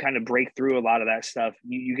you can kind of break through a lot of that stuff.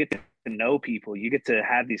 You get to know people, you get to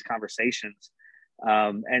have these conversations.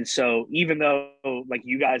 And so even though, like,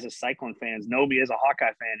 you guys as Cyclone fans know me as a Hawkeye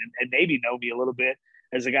fan, and maybe know me a little bit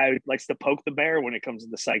as a guy who likes to poke the bear when it comes to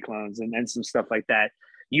the Cyclones and some stuff like that,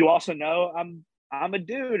 you also know I'm a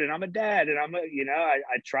dude, and I'm a dad, and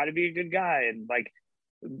I try to be a good guy. And, like,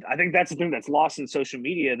 I think that's the thing that's lost in social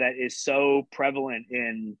media that is so prevalent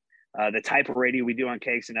in the type of radio we do on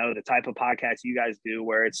KXNO, the type of podcast you guys do,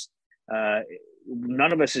 where it's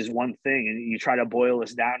none of us is one thing, and you try to boil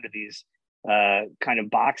us down to these kind of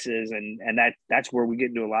boxes, and that's where we get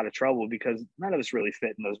into a lot of trouble, because none of us really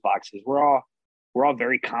fit in those boxes. We're all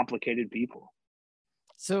very complicated people.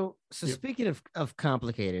 So speaking of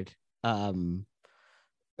complicated,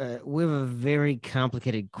 we have a very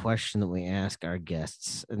complicated question that we ask our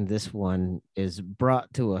guests, and this one is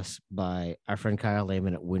brought to us by our friend Kyle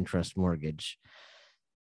Lehman at Wintrust Mortgage.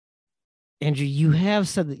 Andrew, you have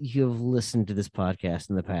said that you have listened to this podcast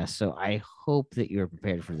in the past, so I hope that you're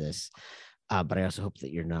prepared for this, but I also hope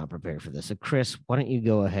that you're not prepared for this. So, Chris, why don't you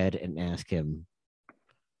go ahead and ask him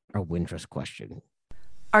our Wintrust question?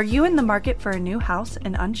 Are you in the market for a new house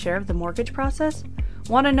and unsure of the mortgage process?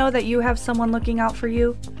 Want to know that you have someone looking out for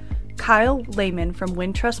you? Kyle Lehman from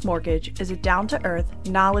Wintrust Mortgage is a down-to-earth,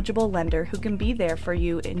 knowledgeable lender who can be there for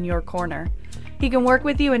you in your corner. He can work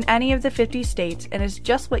with you in any of the 50 states and is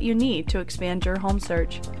just what you need to expand your home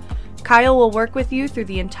search. Kyle will work with you through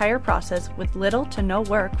the entire process with little to no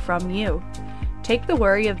work from you. Take the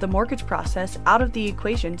worry of the mortgage process out of the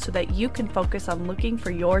equation so that you can focus on looking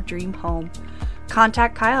for your dream home.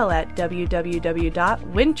 Contact Kyle at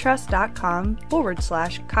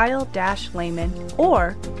www.wintrust.com/Kyle-Lehman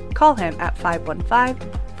or call him at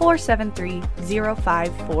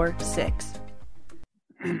 515-473-0546.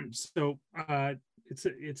 So it's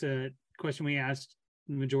a question we asked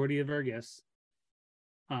the majority of our guests.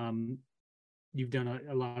 You've done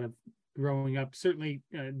a lot of growing up, certainly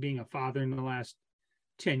being a father in the last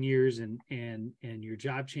 10 years and your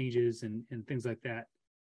job changes and things like that.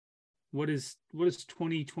 What does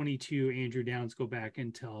 2022 Andrew Downs go back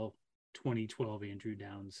and tell 2012 Andrew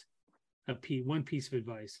Downs? One piece of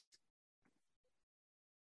advice.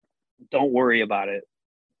 Don't worry about it,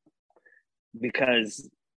 because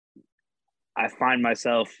I find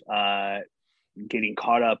myself getting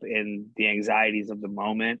caught up in the anxieties of the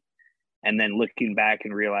moment, and then looking back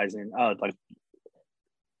and realizing,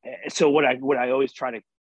 so what I always try to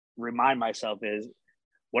remind myself is,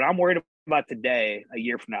 what I'm worried about today, a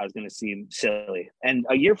year from now is going to seem silly, and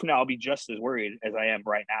a year from now I'll be just as worried as I am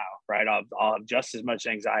right now. Right, I'll have just as much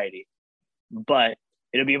anxiety, but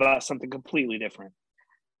it'll be about something completely different.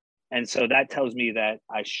 And so that tells me that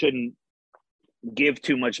I shouldn't give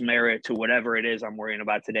too much merit to whatever it is I'm worrying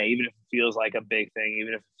about today, even if it feels like a big thing,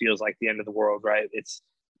 even if it feels like the end of the world, right? It's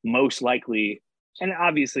most likely, and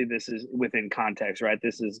obviously this is within context, right?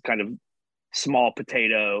 This is kind of small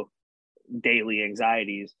potato daily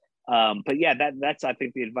anxieties. But yeah, that's, I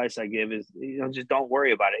think the advice I give is, just don't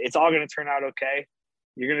worry about it. It's all going to turn out okay.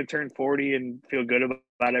 You're going to turn 40 and feel good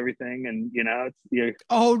about everything. And,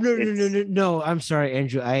 No. I'm sorry,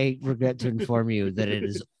 Andrew. I regret to inform you that it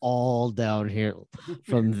is all downhill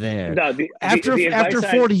from there. No, after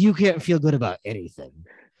 40, you can't feel good about anything.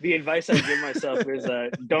 The advice I give myself is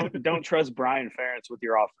don't trust Brian Ferentz with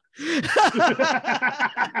your offer.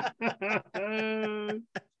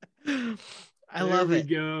 I love it. There we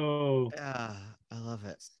go. I love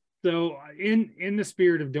it. So in the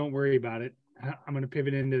spirit of don't worry about it, I'm going to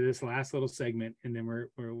pivot into this last little segment, and then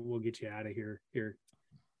we'll get you out of here.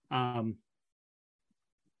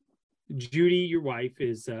 Judy, your wife,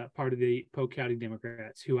 is part of the Polk County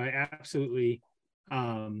Democrats, who I absolutely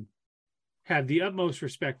have the utmost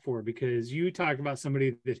respect for, because you talk about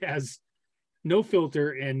somebody that has no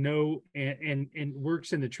filter and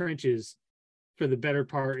works in the trenches for the better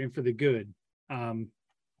part and for the good. Do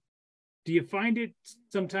you find it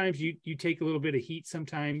sometimes you take a little bit of heat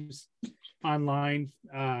sometimes online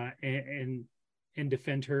and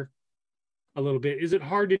defend her a little bit? Is it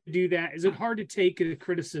hard to do that? Is it hard to take the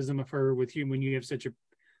criticism of her with you when you have such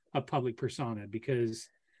a public persona? Because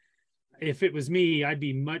if it was me, I'd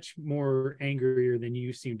be much more angrier than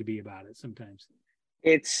you seem to be about it sometimes.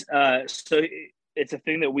 It's it's a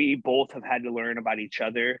thing that we both have had to learn about each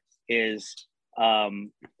other, is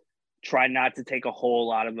try not to take a whole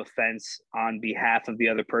lot of offense on behalf of the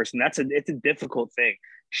other person. It's a difficult thing.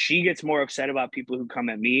 She gets more upset about people who come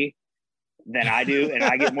at me than I do, and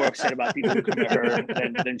I get more upset about people who come at her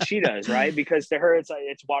than she does, right? Because to her, it's like,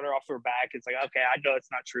 it's water off her back. It's like, okay, I know it's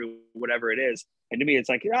not true, whatever it is. And to me, it's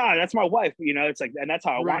like, that's my wife, it's like, and that's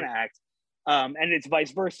how I want to act. And it's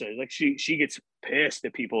vice versa. Like she gets pissed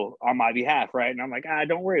at people on my behalf, right? And I'm like,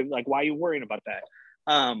 don't worry. Like, why are you worrying about that?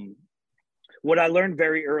 What I learned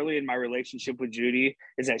very early in my relationship with Judy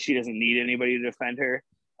is that she doesn't need anybody to defend her.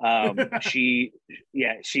 She's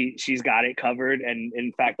got it covered. And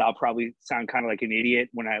in fact, I'll probably sound kind of like an idiot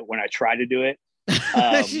when I try to do it.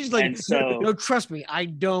 She's like, no, trust me, I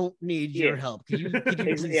don't need your help. Can you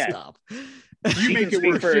please stop? You make it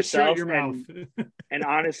work for herself. Your mouth. And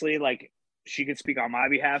honestly, like, she could speak on my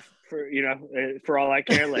behalf for all I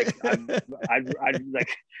care. Like, I'd like,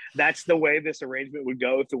 that's the way this arrangement would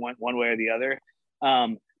go if it went one way or the other.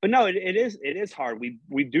 But no, it is hard.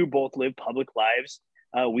 We do both live public lives.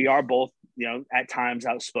 We are both, at times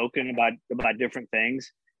outspoken about different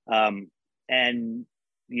things. And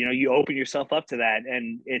you open yourself up to that,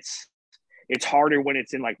 and it's harder when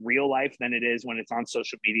it's in like real life than it is when it's on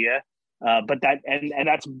social media. But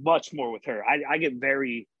that's much more with her. I get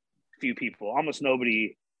very few people, almost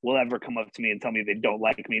nobody will ever come up to me and tell me they don't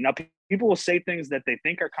like me. Now, people will say things that they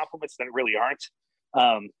think are compliments that really aren't.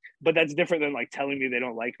 But that's different than like telling me they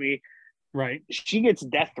don't like me. Right. She gets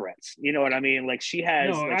death threats. You know what I mean? Like, she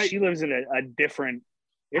has, she lives in a different,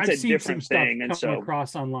 it's I've a different thing. And so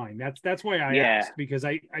across online, that's why I asked, because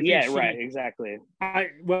I think right. Exactly.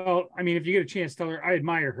 If you get a chance, tell her I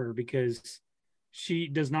admire her, because she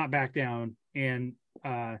does not back down. And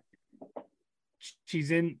she's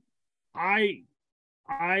in, I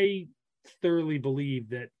thoroughly believe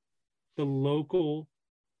that the local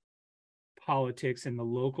politics and the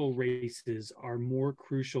local races are more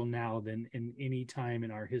crucial now than in any time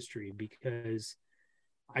in our history, because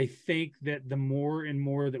I think that the more and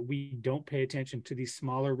more that we don't pay attention to these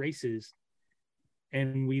smaller races,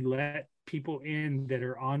 and we let people in that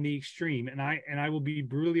are on the extreme, and I will be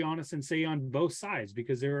brutally honest and say on both sides,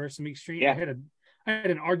 because there are some extreme. Yeah. I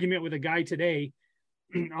had an argument with a guy today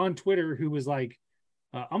on Twitter who was like,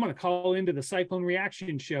 I'm going to call into the Cyclone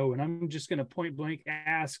Reaction show, and I'm just going to point blank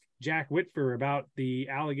ask Jack Whitfer about the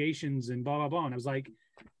allegations and blah, blah, blah. And I was like,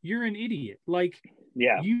 you're an idiot. Like,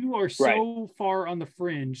 you are so far on the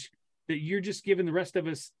fringe that you're just giving the rest of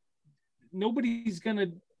us, nobody's going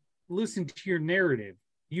to listen to your narrative.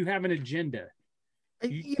 You have an agenda.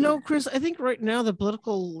 You know, Chris, I think right now the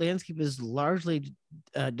political landscape is largely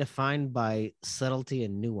defined by subtlety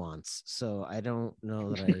and nuance. So I don't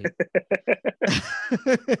know that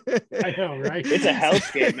I know, right? It's a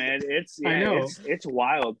hellscape, man. I know. It's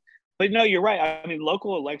wild. But no, you're right. I mean,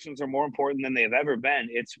 local elections are more important than they've ever been.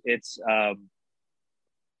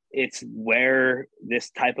 It's where this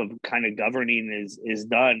type of kind of governing is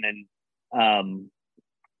done,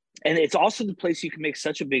 and it's also the place you can make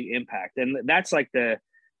such a big impact. And that's like the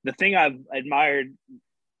thing I've admired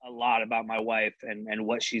a lot about my wife and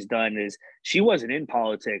what she's done is she wasn't in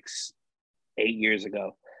politics 8 years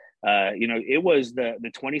ago. It was the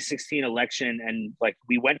 2016 election, and like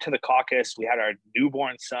we went to the caucus, we had our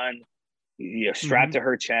newborn son, strapped to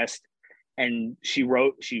her chest, and she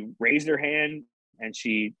raised her hand and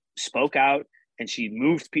she spoke out and she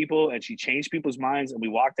moved people and she changed people's minds, and we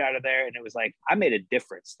walked out of there and it was like, I made a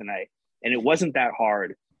difference tonight, and it wasn't that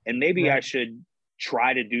hard, and maybe I should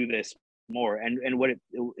try to do this more. And what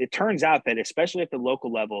it turns out that especially at the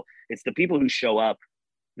local level, it's the people who show up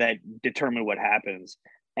that determine what happens.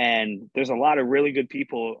 And there's a lot of really good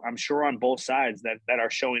people, I'm sure, on both sides that are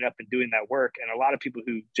showing up and doing that work, and a lot of people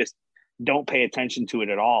who just don't pay attention to it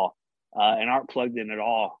at all and aren't plugged in at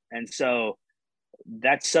all. And so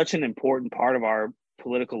that's such an important part of our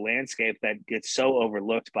political landscape that gets so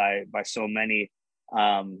overlooked by so many.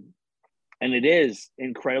 And it is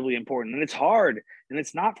incredibly important, and it's hard, and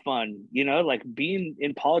it's not fun. Like being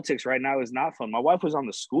in politics right now is not fun. My wife was on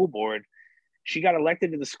the school board. She got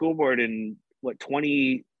elected to the school board in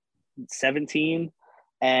 2017.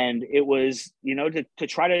 And it was, to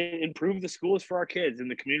try to improve the schools for our kids in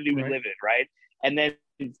the community we live in. Right. And then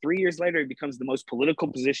 3 years later, it becomes the most political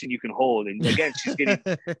position you can hold. And again, she's getting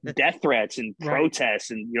death threats and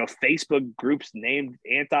protests and, Facebook groups named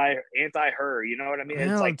anti her, you know what I mean?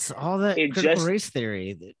 Well, it's all that critical race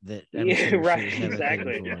theory that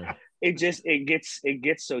exactly. It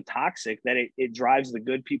gets so toxic that it drives the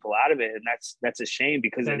good people out of it. And that's a shame,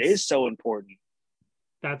 because it is so important.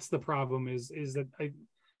 That's the problem is that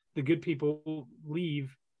the good people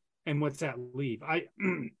leave. And what's that leave?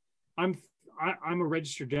 I'm a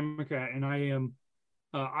registered Democrat, and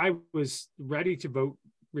I was ready to vote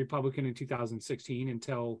Republican in 2016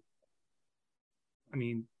 until,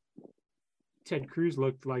 Ted Cruz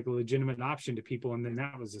looked like a legitimate option to people. And then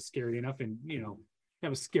that was scary enough. And, that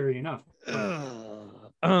was scary enough. But,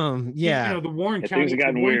 the Warren County. Things have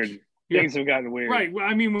gotten weird. Things have gotten weird. Right. Well,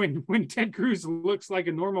 when Ted Cruz looks like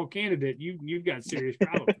a normal candidate, you've got serious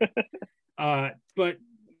problems. But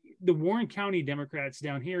the Warren County Democrats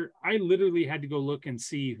down here, I literally had to go look and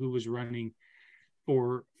see who was running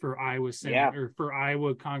for Iowa Senate or for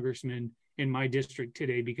Iowa congressman in my district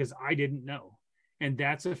today, because I didn't know. And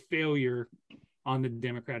that's a failure on the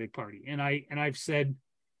Democratic Party. And I've said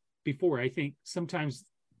before, I think sometimes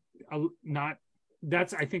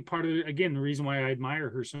that's, I think, part of again, the reason why I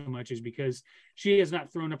admire her so much is because she has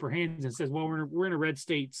not thrown up her hands and says, well, we're in a red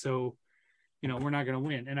state, so we're not going to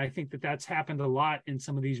win. And I think that that's happened a lot in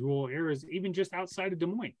some of these rural areas, even just outside of Des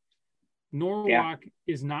Moines. Norwalk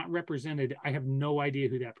is not represented. I have no idea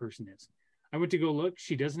who that person is. I went to go look.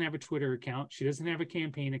 She doesn't have a Twitter account. She doesn't have a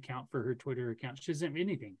campaign account for her Twitter account. She doesn't have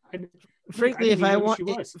anything. Frankly, if I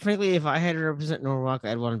had to represent Norwalk,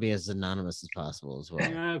 I'd want to be as anonymous as possible as well.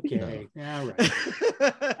 Okay, all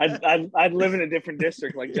right. I'd live in a different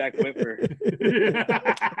district like Jack Whitfer.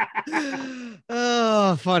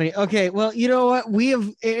 Oh, funny. Okay, well, you know what?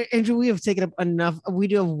 Andrew, we have taken up enough. We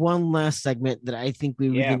do have one last segment that I think we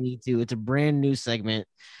really need to. It's a brand new segment.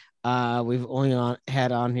 We've only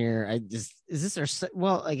had on here. I guess it's our third.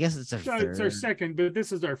 It's our second, but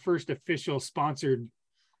this is our first official sponsored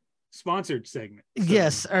segment. So.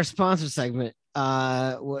 Yes, our sponsored segment.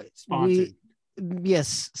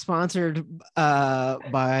 Sponsored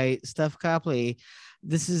by Steph Copley.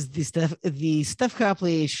 This is the Steph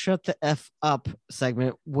Copley Shut the F Up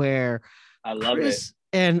segment, where I love Chris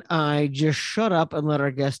and I just shut up and let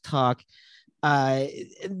our guest talk.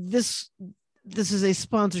 This is a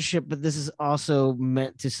sponsorship, but this is also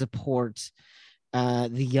meant to support the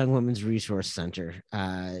Young Women's Resource Center.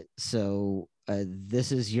 So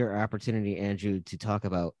this is your opportunity, Andrew, to talk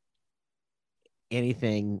about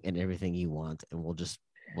anything and everything you want, and we'll just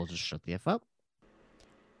shut the F up.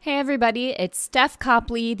 Hey everybody, it's Steph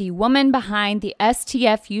Copley, the woman behind the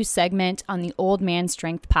STFU segment on the Old Man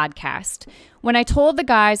Strength podcast. When I told the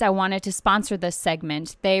guys I wanted to sponsor this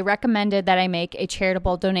segment, they recommended that I make a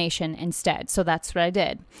charitable donation instead, so that's what I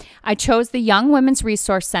did. I chose the Young Women's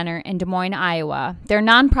Resource Center in Des Moines, Iowa. They're a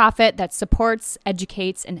nonprofit that supports,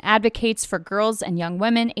 educates, and advocates for girls and young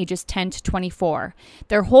women ages 10 to 24.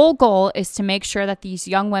 Their whole goal is to make sure that these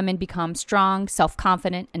young women become strong,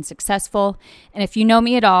 self-confident, and successful. And if you know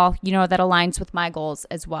me at all, you know that aligns with my goals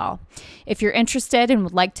as well. If you're interested and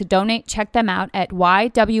would like to donate, check them out at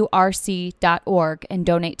ywrc.org and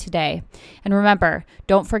donate today. And remember,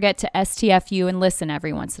 don't forget to STFU and listen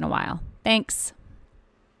every once in a while. Thanks.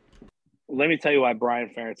 Let me tell you why Brian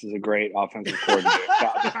Ferentz is a great offensive coordinator.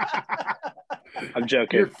 I'm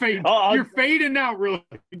joking. You're fading out really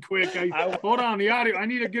quick. Hold on, the audio. I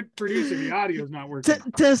need a good producer. The audio's not working.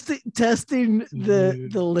 Testing the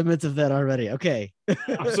limits of that already. Okay.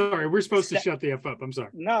 I'm sorry. We're supposed to shut the F up. I'm sorry.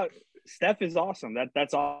 No, Steph is awesome.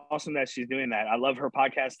 That's awesome that she's doing that. I love her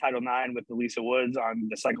podcast, Title IX, with Elisa Woods on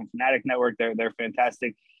the Cycling Fanatic Network. They're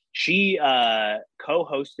fantastic. She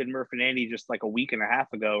co-hosted Murph and Andy just like a week and a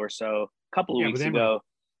half ago or so, a couple of weeks ago.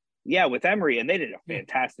 Yeah, with Emery, and they did a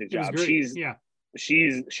fantastic job. She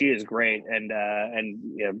is great, and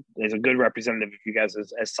is a good representative if you guys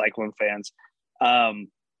as cycling fans. I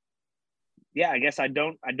guess I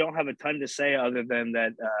don't have a ton to say other than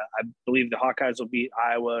that I believe the Hawkeyes will beat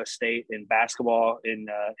Iowa State in basketball in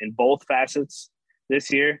both facets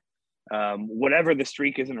this year. Whatever the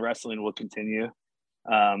streak is in wrestling will continue.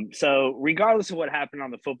 So regardless of what happened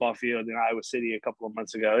on the football field in Iowa City a couple of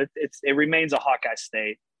months ago, it remains a Hawkeye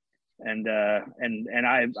state. And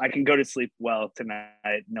I can go to sleep well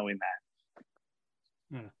tonight knowing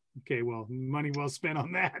that. Okay, well, money well spent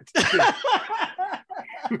on that.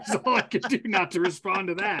 That's all I can do not to respond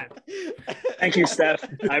to that. Thank you, Steph.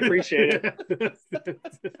 I appreciate it.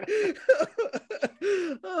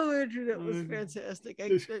 Oh, Andrew, that was fantastic.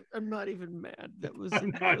 I'm not even mad. That was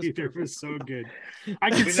it was so good. I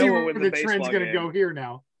can see where the trend's going to go here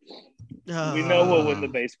now. We know we'll win the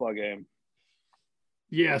baseball game.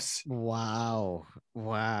 Yes. Wow.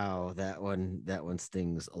 That one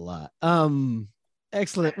stings a lot.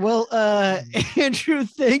 Excellent. Well, Andrew,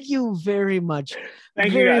 thank you very much.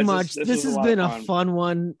 Thank you very much. This has been a fun. fun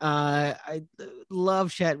one. I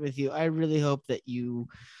love chatting with you. I really hope that you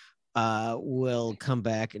will come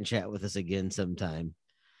back and chat with us again sometime.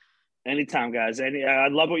 Anytime, guys. I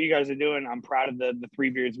love what you guys are doing. I'm proud of the Three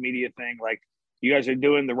Beards Media thing. Like, you guys are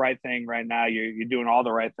doing the right thing right now. You're doing all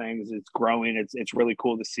the right things. It's growing. It's really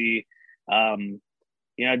cool to see. I'm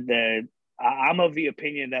of the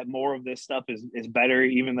opinion that more of this stuff is better,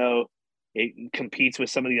 even though it competes with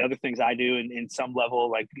some of the other things I do in some level.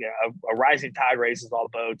 Like, a rising tide raises all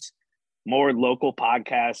boats. More local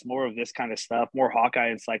podcasts, more of this kind of stuff, more Hawkeye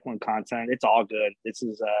and cycling content. It's all good. This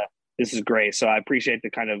is great. So I appreciate the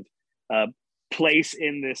kind of place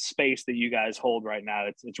in this space that you guys hold right now.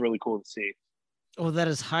 It's really cool to see. Oh, that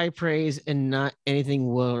is high praise and not anything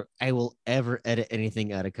I will ever edit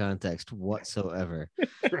anything out of context whatsoever.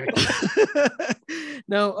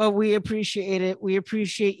 No, we appreciate it. We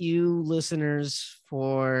appreciate you listeners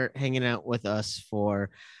for hanging out with us for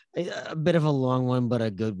a bit of a long one, but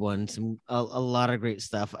a good one. A lot of great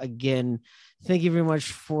stuff. Again, thank you very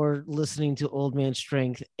much for listening to Old Man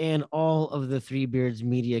Strength and all of the Three Beards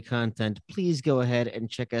Media content. Please go ahead and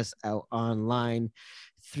check us out online.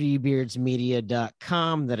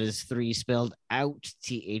 threebeardsmedia.com. That is three spelled out,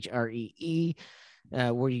 THREE,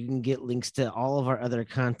 where you can get links to all of our other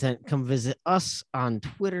content. Come visit us on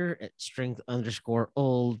Twitter at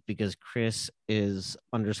strength_old, because Chris is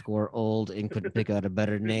 _old and couldn't pick out a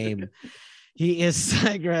better name. He is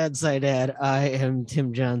Cygrad Cydad. I am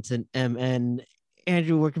Tim Johnson, MN.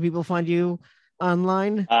 Andrew, where can people find you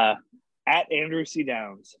online? At Andrew C.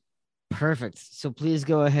 Downs. Perfect. So please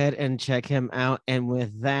go ahead and check him out. And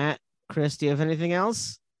with that, Chris, do you have anything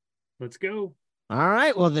else? Let's go. All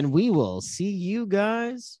right. Well, then we will see you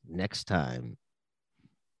guys next time.